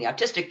 And the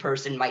autistic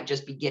person might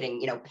just be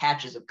getting,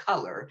 patches of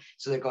color.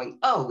 So they're going,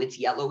 oh, it's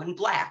yellow and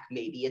black.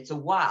 Maybe it's a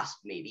wasp.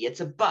 Maybe it's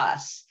a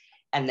bus.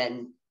 And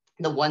then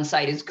the one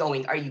side is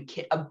going, are you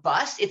kidding? A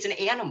bus? It's an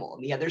animal.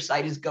 And the other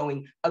side is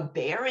going, a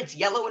bear? It's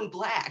yellow and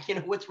black.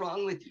 What's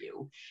wrong with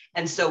you?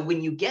 And so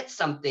when you get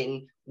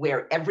something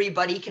where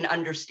everybody can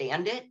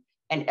understand it,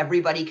 and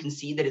everybody can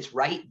see that it's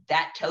right,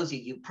 that tells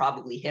you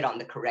probably hit on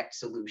the correct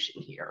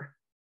solution here.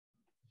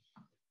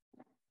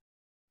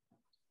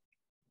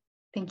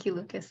 Thank you,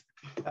 Lucas.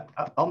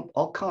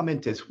 I'll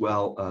comment as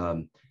well.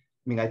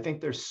 I think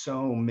there's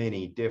so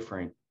many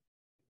different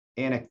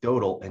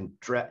anecdotal and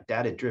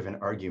data-driven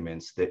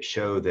arguments that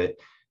show that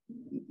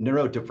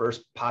neurodiverse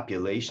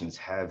populations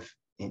have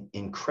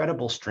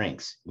incredible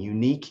strengths,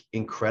 unique,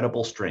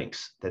 incredible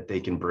strengths that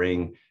they can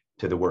bring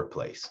to the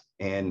workplace.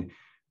 And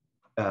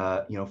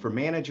for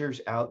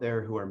managers out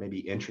there who are maybe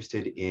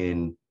interested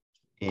in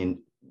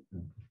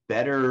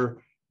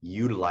better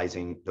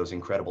utilizing those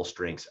incredible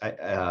strengths,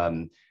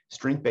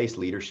 strength-based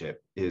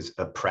leadership is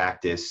a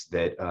practice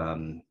that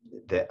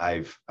that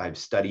I've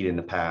studied in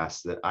the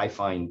past that I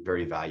find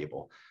very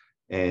valuable,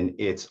 and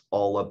it's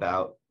all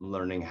about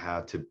learning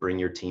how to bring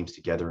your teams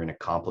together in a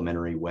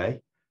complementary way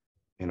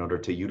in order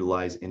to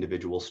utilize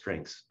individual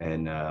strengths.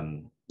 And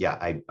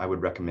I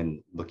would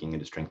recommend looking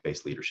into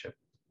strength-based leadership.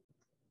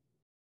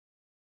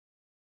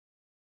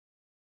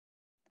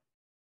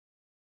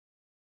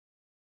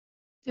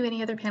 Do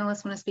any other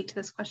panelists want to speak to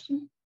this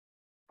question?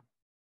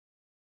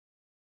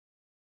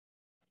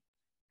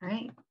 All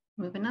right,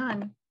 moving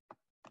on.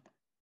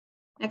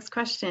 Next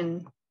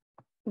question.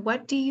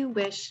 What do you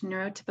wish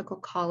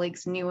neurotypical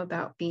colleagues knew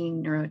about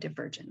being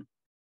neurodivergent?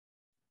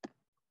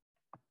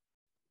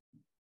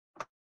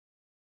 I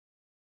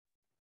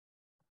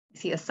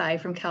see a sigh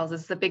from Kels.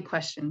 This is a big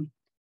question.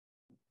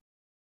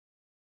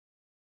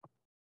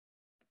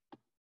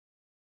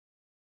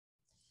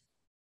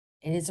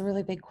 It is a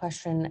really big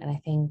question. And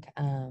I think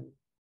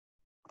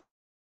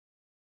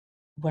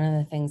one of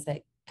the things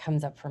that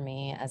comes up for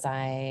me as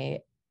I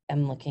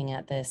am looking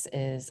at this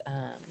is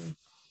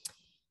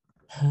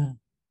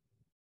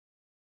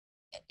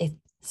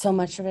so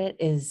much of it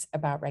is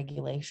about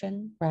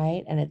regulation,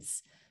 right? And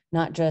it's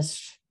not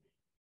just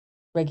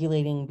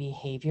regulating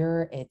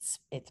behavior, it's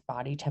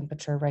body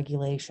temperature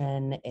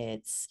regulation,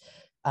 it's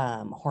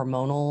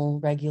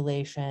hormonal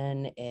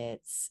regulation,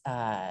 it's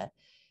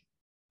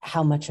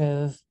how much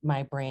of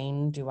my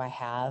brain do I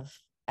have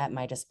at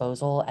my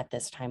disposal at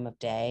this time of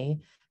day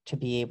to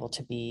be able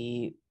to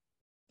be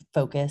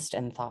focused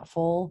and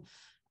thoughtful.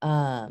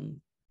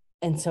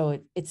 And so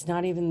it's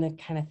not even the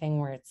kind of thing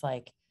where it's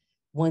like,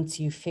 once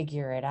you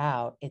figure it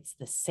out, it's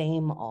the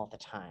same all the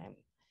time.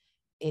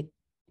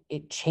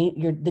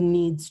 The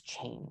needs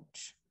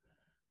change.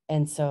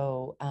 And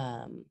so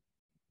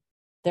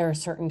there are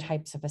certain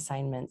types of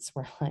assignments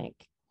where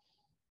like,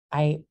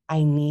 I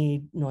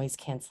need noise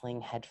canceling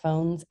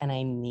headphones and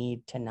I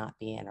need to not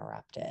be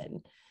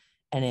interrupted.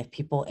 And if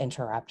people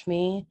interrupt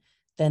me,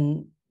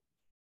 then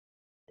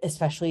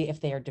especially if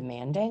they are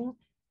demanding,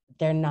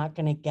 they're not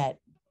going to get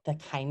the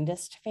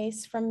kindest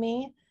face from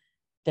me.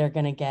 They're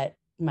going to get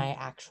my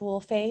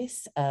actual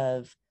face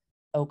of,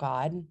 oh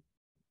God,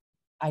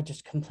 I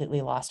just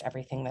completely lost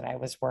everything that I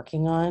was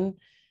working on.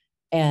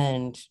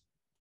 And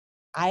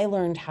I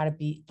learned how to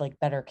be like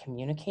better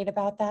communicate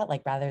about that.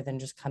 Like rather than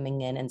just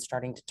coming in and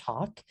starting to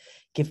talk,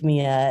 give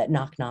me a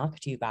knock, knock.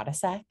 Do you got a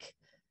sec?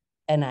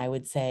 And I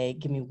would say,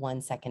 give me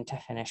 1 second to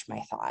finish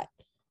my thought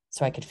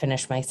so I could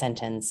finish my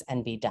sentence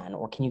and be done.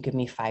 Or can you give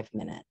me 5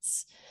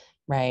 minutes?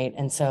 Right.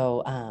 And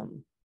so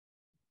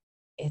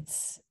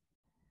it's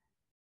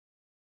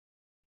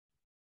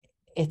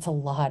it's a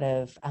lot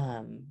of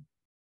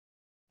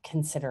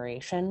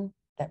consideration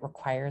that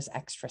requires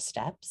extra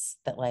steps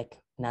that like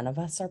none of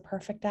us are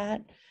perfect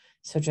at.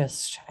 So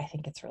just, I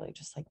think it's really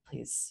just like,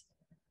 please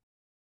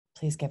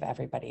give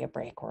everybody a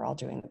break. We're all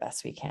doing the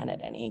best we can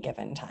at any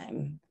given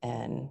time.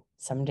 And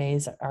some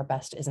days our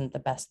best isn't the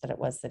best that it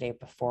was the day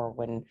before,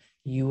 when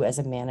you as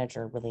a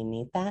manager really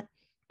need that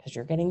because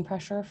you're getting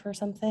pressure for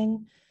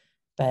something.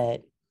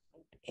 But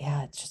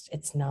yeah,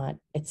 it's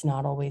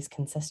not always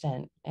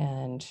consistent.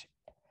 And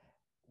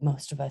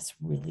most of us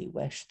really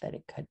wish that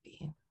it could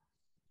be.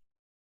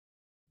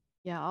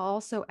 Yeah, I'll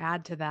also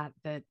add to that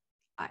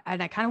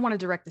I kind of want to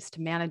direct this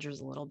to managers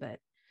a little bit.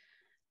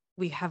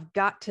 We have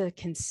got to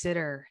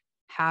consider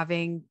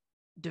having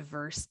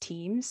diverse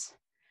teams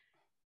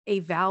a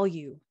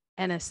value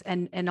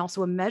and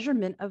also a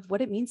measurement of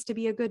what it means to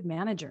be a good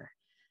manager.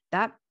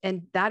 That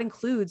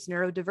includes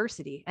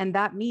neurodiversity. And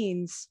that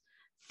means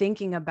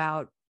thinking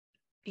about,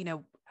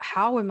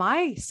 how am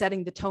I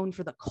setting the tone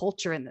for the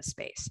culture in this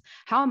space?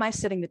 How am I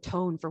setting the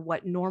tone for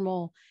what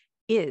normal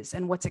is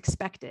and what's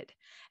expected?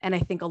 And I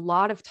think a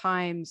lot of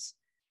times,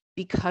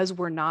 because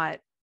we're not,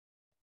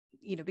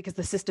 because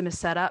the system is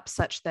set up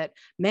such that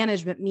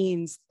management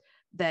means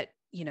that,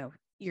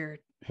 you're,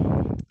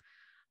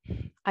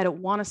 I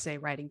don't want to say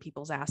riding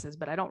people's asses,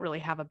 but I don't really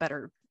have a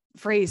better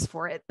phrase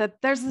for it, that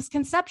there's this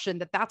conception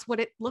that that's what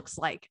it looks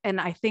like. And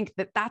I think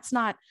that that's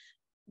not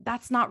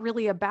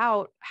really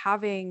about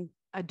having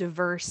a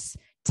diverse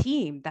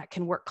team that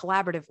can work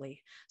collaboratively.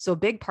 So a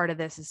big part of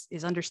this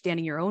is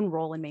understanding your own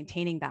role and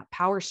maintaining that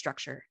power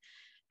structure,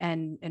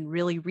 and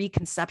really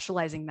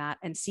reconceptualizing that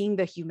and seeing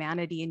the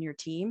humanity in your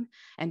team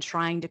and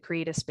trying to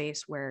create a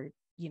space where,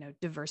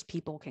 diverse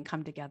people can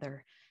come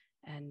together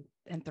and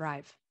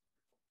thrive.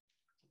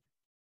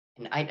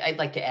 And I'd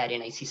like to add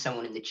in, I see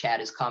someone in the chat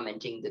is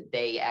commenting that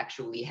they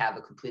actually have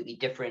a completely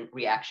different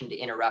reaction to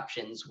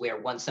interruptions, where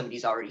once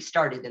somebody's already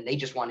started, then they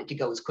just want it to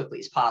go as quickly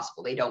as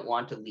possible. They don't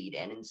want to lead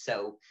in. And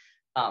so,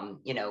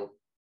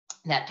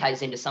 that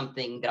ties into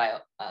something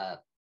that I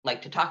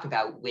like to talk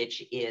about,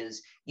 which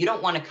is you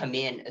don't want to come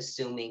in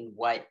assuming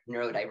what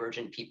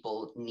neurodivergent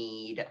people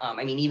need.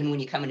 Even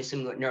when you come in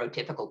assuming what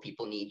neurotypical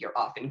people need, you're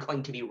often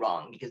going to be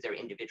wrong because their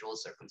individual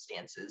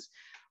circumstances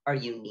are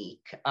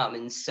unique.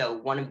 And so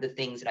one of the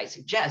things that I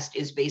suggest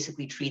is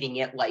basically treating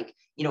it like,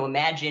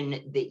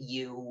 imagine that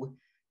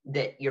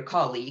your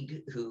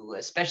colleague, who,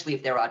 especially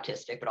if they're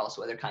autistic, but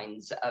also other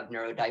kinds of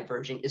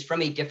neurodivergent, is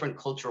from a different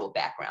cultural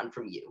background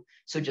from you.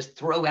 So just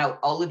throw out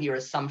all of your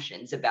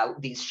assumptions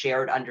about these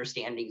shared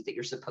understandings that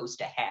you're supposed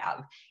to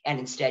have, and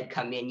instead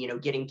come in,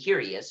 getting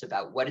curious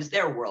about what is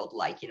their world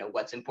like,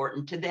 what's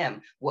important to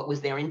them, what was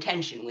their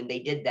intention when they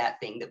did that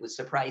thing that was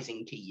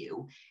surprising to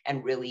you.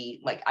 And really,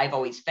 like I've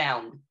always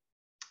found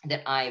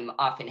that I'm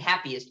often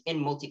happiest in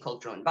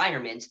multicultural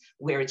environments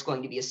where it's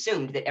going to be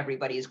assumed that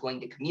everybody is going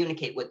to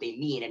communicate what they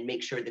mean and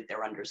make sure that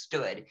they're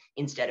understood,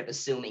 instead of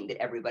assuming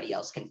that everybody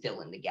else can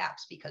fill in the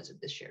gaps because of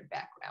this shared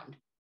background.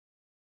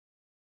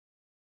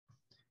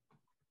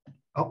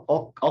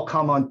 I'll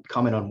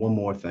comment on one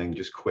more thing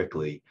just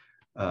quickly.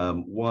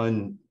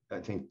 One, I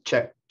think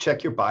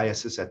check your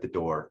biases at the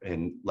door,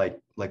 and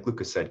like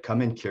Lucas said,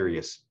 come in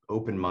curious,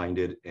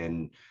 open-minded,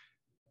 and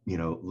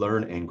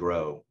learn and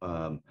grow.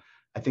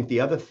 I think the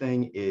other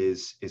thing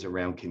is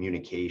around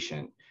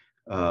communication.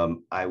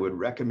 I would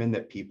recommend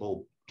that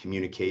people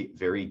communicate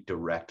very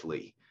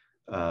directly.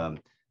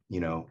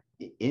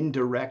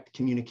 Indirect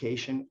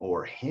communication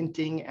or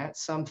hinting at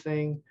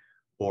something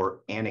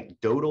or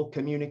anecdotal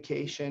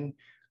communication,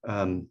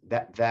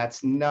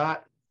 that's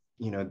not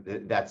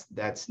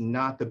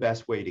the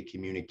best way to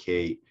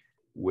communicate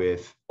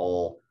with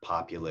all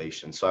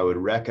populations. So I would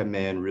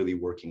recommend really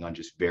working on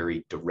just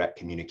very direct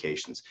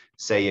communications.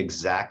 Say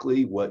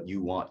exactly what you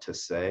want to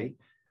say,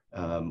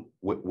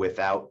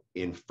 without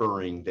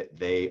inferring that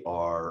they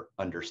are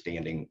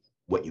understanding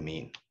what you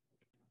mean.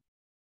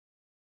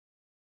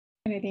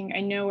 And I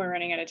know we're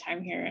running out of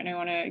time here, and I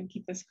want to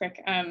keep this quick.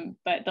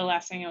 But the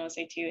last thing I will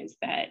say too is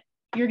that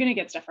you're going to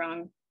get stuff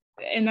wrong,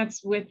 and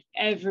that's with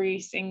every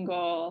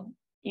single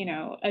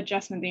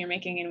adjustment that you're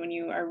making. And when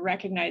you are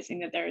recognizing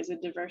that there is a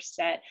diverse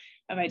set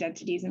of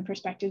identities and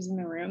perspectives in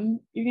the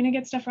room, you're going to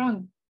get stuff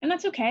wrong, and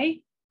that's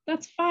okay.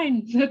 That's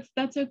fine.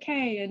 That's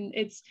okay. And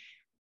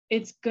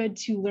it's good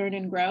to learn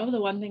and grow. The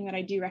one thing that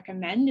I do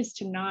recommend is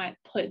to not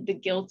put the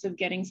guilt of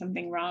getting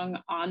something wrong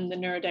on the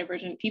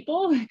neurodivergent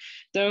people.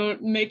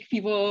 Don't make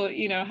people,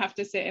 have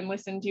to sit and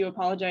listen to you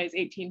apologize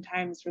 18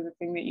 times for the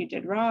thing that you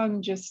did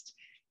wrong. Just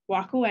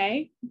walk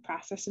away,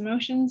 process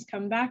emotions,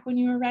 come back when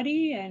you are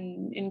ready,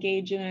 and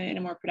engage in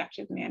a more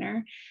productive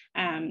manner.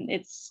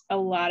 It's a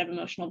lot of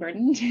emotional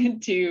burden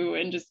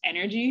and just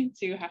energy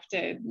to have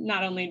to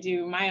not only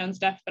do my own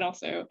stuff, but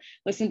also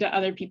listen to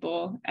other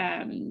people,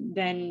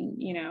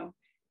 then,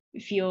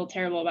 feel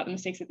terrible about the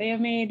mistakes that they have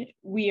made.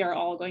 We are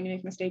all going to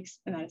make mistakes,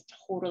 and that is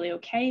totally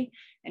okay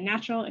and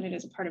natural. And it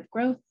is a part of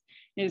growth.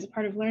 It is a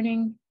part of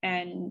learning,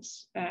 and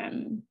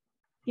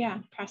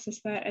process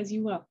that as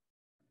you will.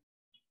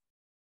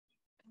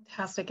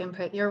 Fantastic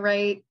input. You're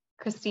right.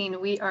 Christine,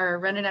 we are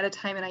running out of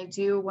time, and I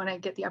do want to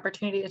get the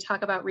opportunity to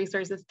talk about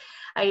resources.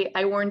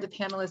 I warned the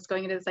panelists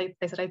going into this, I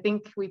said, I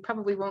think we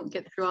probably won't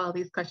get through all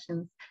these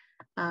questions.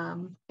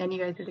 And you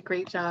guys did a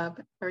great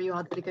job, or you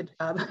all did a good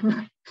job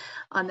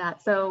on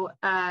that. So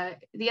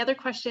the other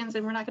questions,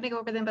 and we're not going to go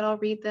over them, but I'll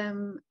read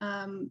them,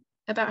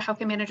 about how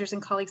can managers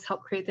and colleagues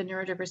help create the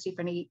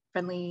neurodiversity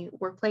friendly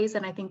workplace.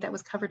 And I think that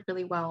was covered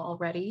really well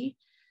already.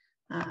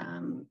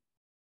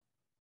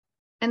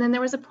 And then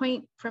there was a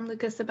point from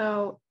Lucas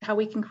about how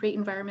we can create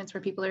environments where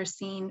people are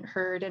seen,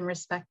 heard, and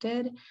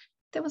respected.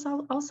 That was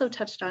also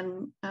touched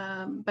on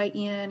by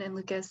Ian and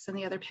Lucas and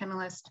the other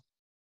panelists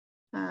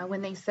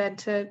when they said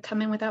to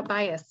come in without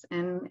bias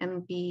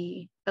and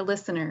be a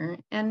listener.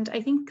 And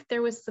I think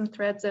there was some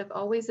threads of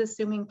always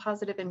assuming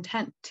positive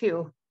intent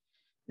too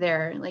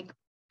there. Like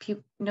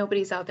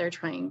nobody's out there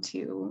trying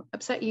to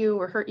upset you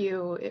or hurt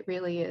you. It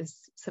really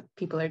is some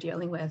people are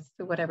dealing with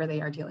whatever they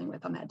are dealing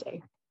with on that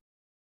day.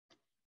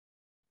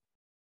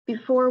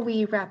 Before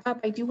we wrap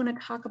up, I do want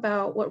to talk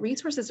about what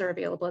resources are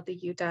available at the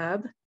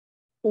UW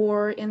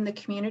or in the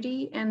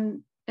community.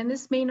 And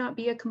this may not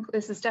be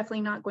this is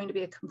definitely not going to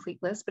be a complete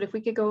list, but if we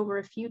could go over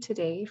a few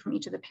today from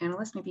each of the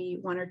panelists, maybe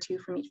one or two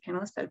from each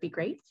panelist, that would be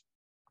great.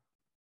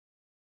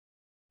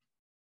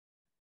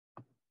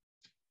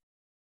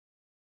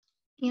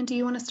 Ian, do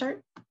you want to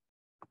start?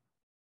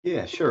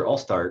 Yeah, sure, I'll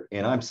start.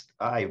 And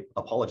I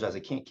apologize, I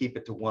can't keep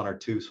it to one or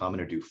two, so I'm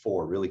going to do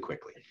four really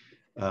quickly.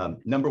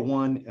 Number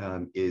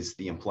one is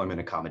the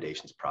employment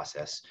accommodations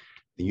process.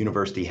 The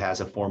university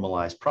has a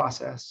formalized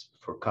process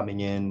for coming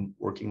in,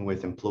 working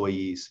with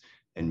employees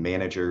and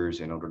managers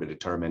in order to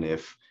determine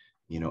if,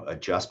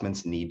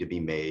 adjustments need to be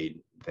made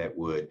that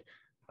would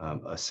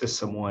assist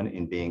someone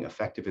in being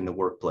effective in the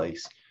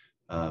workplace.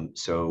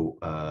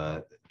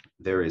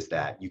 There is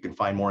that. You can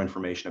find more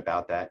information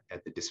about that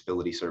at the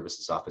Disability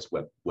Services Office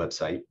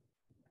website.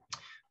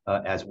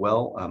 As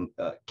well,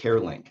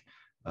 CareLink.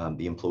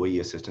 The Employee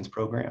Assistance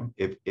Program.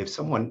 If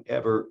someone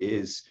ever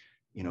is,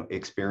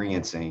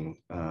 experiencing,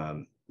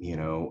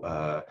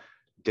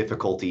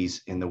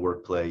 difficulties in the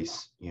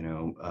workplace,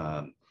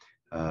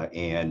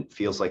 and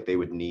feels like they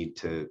would need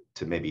to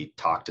maybe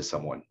talk to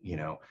someone,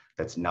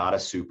 that's not a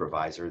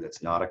supervisor,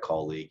 that's not a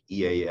colleague,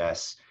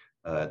 EAS,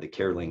 the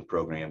CareLink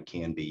program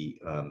can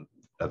be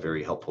a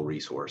very helpful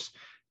resource.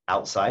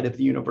 Outside of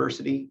the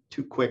university,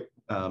 two quick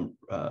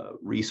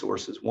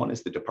resources. One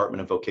is the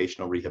Department of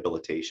Vocational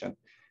Rehabilitation.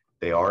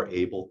 They are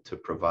able to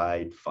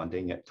provide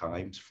funding at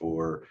times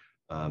for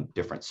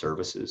different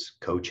services,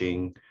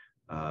 coaching,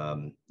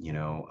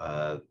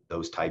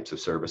 those types of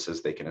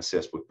services. They can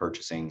assist with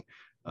purchasing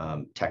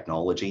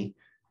technology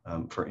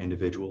for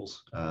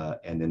individuals.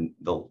 And then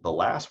the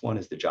last one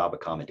is the Job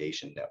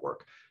Accommodation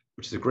Network,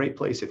 which is a great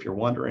place if you're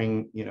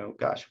wondering,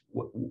 gosh,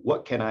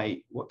 what can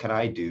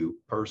I do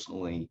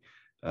personally,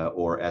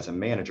 or as a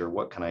manager,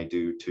 what can I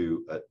do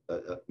to,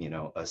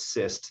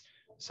 assist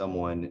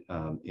someone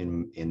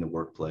in the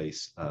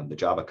workplace. The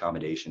Job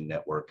Accommodation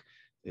Network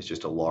is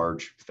just a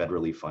large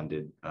federally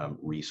funded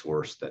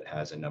resource that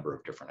has a number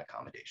of different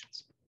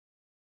accommodations.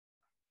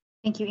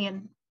 Thank you,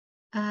 Ian.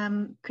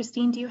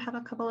 Christine, do you have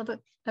a couple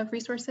of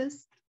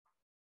resources?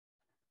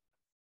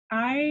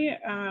 I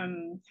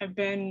have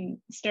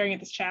been staring at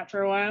this chat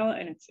for a while,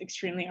 and it's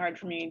extremely hard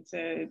for me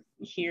to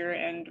hear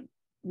and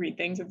read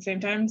things at the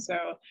same time. So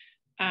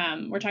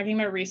we're talking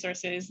about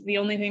resources. The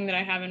only thing that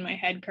I have in my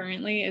head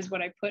currently is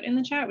what I put in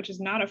the chat, which is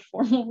not a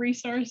formal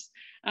resource,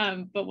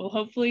 but will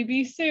hopefully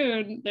be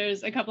soon.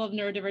 There's a couple of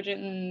neurodivergent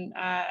and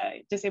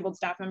disabled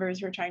staff members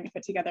who are trying to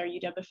put together a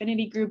UW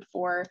affinity group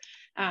for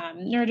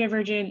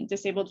neurodivergent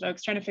disabled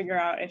folks, trying to figure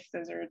out if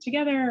those are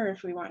together or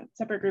if we want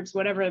separate groups,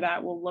 whatever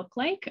that will look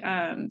like.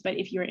 But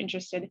if you're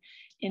interested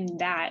in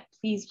that,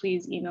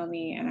 please email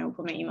me, and I will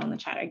put my email in the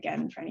chat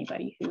again for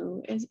anybody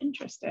who is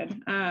interested.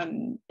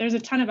 There's a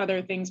ton of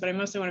other things, but I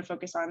mostly want to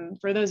focus on,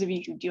 for those of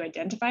you who do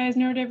identify as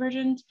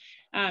neurodivergent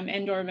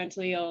and or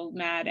mentally ill,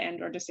 mad,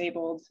 and or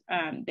disabled,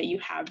 that you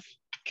have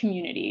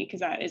community,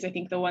 because that is, I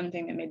think, the one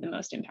thing that made the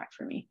most impact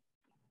for me.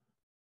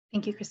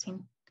 Thank you,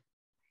 Christine.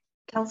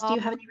 Kels, do you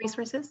have any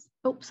resources?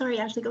 Oh, sorry,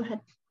 Ashley, go ahead.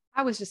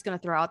 I was just going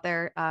to throw out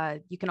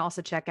there, you can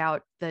also check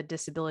out the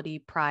Disability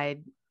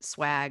Pride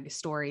Swag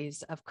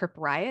Stories of Crip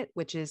Riot,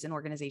 which is an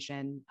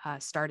organization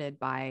started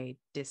by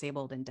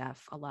disabled and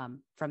deaf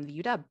alum from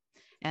the UW.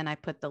 And I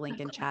put the link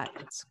in chat.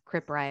 It's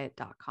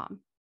cripriot.com.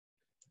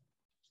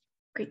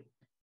 Great.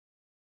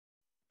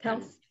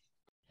 Kels?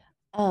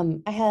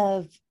 I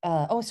have,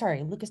 oh,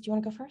 sorry, Lucas, do you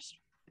want to go first?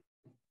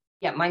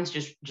 Yeah, mine's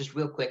just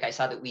real quick. I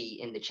saw that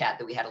in the chat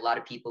that we had a lot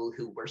of people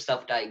who were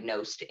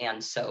self-diagnosed.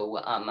 And so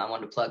I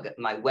want to plug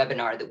my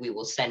webinar that we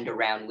will send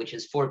around, which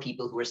is for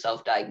people who are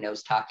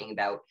self-diagnosed, talking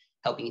about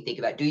helping you think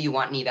about, do you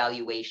want an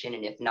evaluation?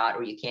 And if not,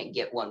 or you can't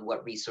get one,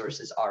 what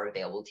resources are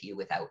available to you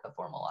without a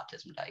formal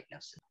autism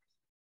diagnosis?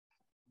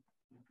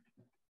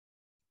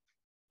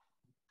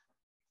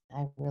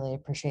 I really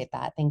appreciate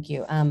that. Thank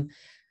you.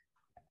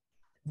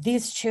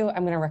 These two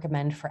I'm going to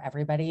recommend for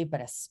everybody,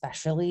 but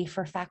especially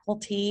for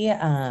faculty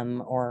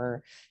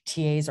or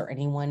TAs or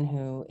anyone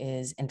who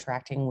is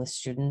interacting with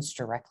students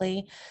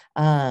directly.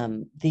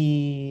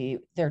 There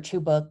are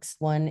two books.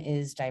 One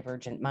is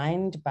Divergent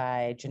Mind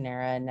by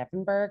Janera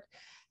Nevenberg.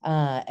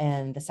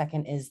 And the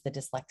second is The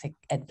Dyslexic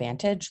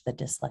Advantage.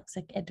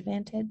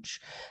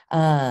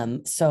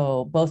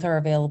 So both are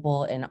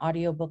available in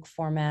audiobook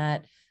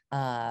format.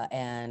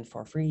 And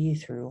for free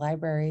through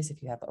libraries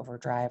if you have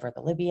Overdrive or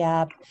the Libby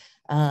app.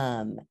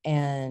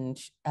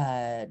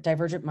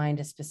 Divergent Mind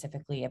is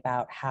specifically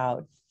about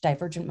how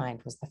Divergent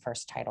Mind was the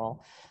first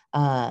title.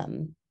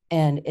 And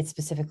it's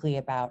specifically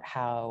about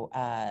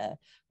how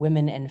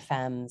women and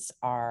femmes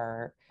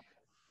are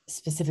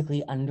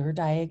specifically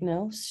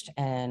underdiagnosed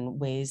and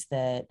ways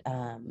that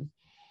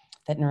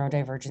that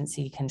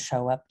neurodivergency can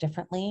show up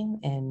differently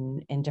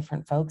in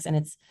different folks. And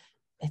it's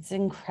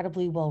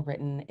incredibly well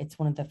written. It's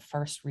one of the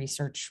first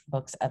research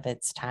books of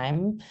its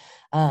time.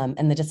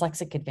 And The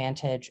Dyslexic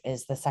Advantage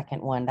is the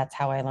second one. That's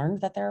how I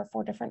learned that there are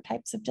 4 different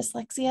types of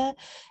dyslexia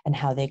and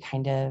how they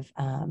kind of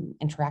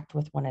interact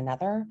with one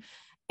another.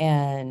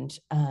 And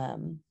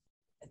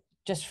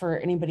just for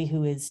anybody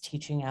who is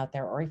teaching out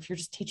there, or if you're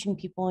just teaching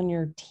people in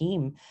your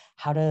team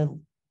how to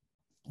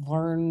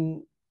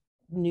learn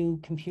new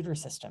computer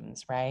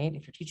systems, right?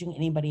 If you're teaching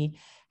anybody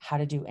how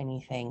to do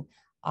anything,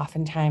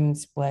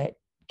 oftentimes what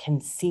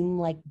can seem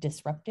like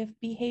disruptive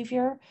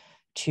behavior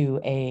to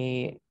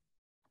a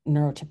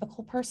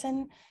neurotypical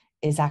person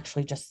is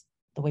actually just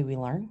the way we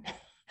learn.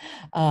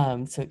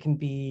 So it can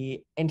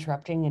be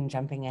interrupting and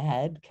jumping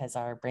ahead because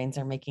our brains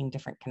are making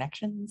different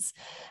connections.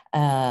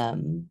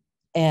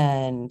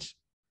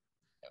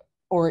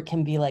 Or it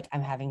can be like,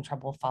 I'm having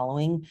trouble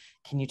following.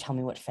 Can you tell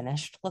me what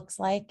finished looks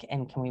like?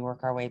 And can we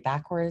work our way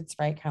backwards,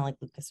 right? Kind of like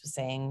Lucas was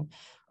saying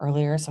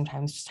earlier,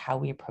 sometimes just how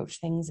we approach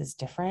things is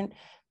different.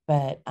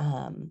 But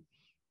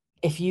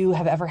if you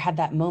have ever had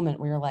that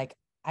moment where you're like,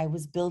 I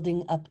was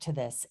building up to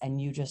this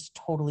and you just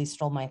totally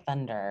stole my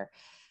thunder,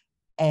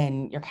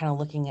 and you're kind of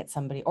looking at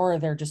somebody, or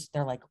they're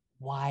like,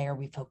 why are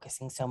we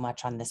focusing so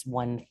much on this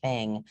one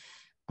thing?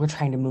 We're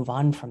trying to move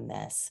on from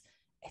this.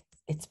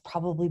 It's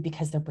probably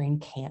because their brain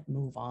can't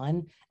move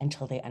on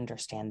until they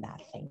understand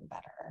that thing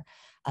better.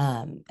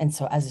 And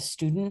so as a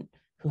student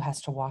who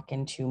has to walk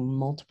into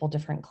multiple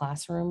different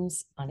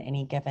classrooms on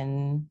any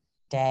given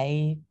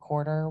day,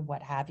 quarter,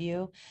 what have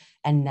you,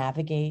 and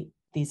navigate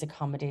these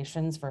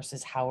accommodations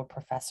versus how a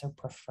professor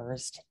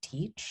prefers to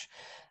teach,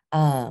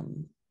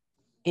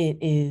 it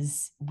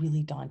is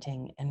really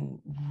daunting and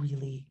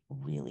really,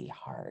 really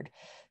hard.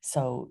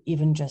 So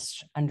even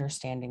just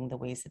understanding the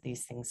ways that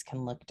these things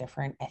can look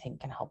different, I think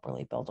can help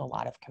really build a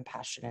lot of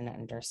compassion and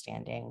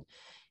understanding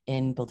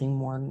in building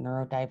more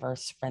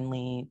neurodiverse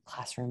friendly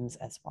classrooms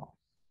as well.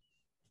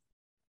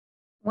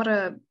 What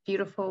a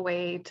beautiful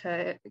way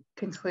to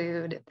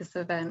conclude this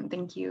event.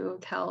 Thank you,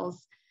 Kels.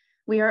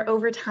 We are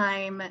over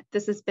time.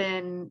 This has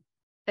been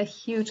a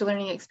huge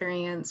learning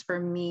experience for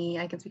me.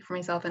 I can speak for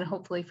myself and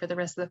hopefully for the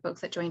rest of the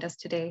folks that joined us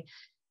today.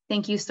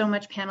 Thank you so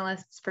much,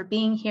 panelists, for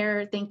being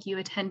here. Thank you,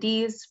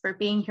 attendees, for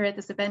being here at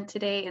this event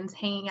today and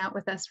hanging out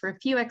with us for a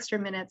few extra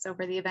minutes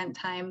over the event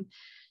time.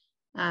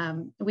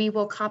 We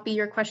will copy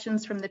your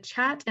questions from the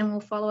chat and we'll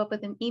follow up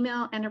with an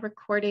email and a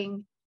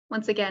recording.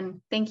 Once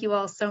again, thank you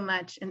all so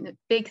much, and a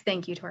big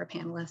thank you to our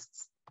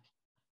panelists.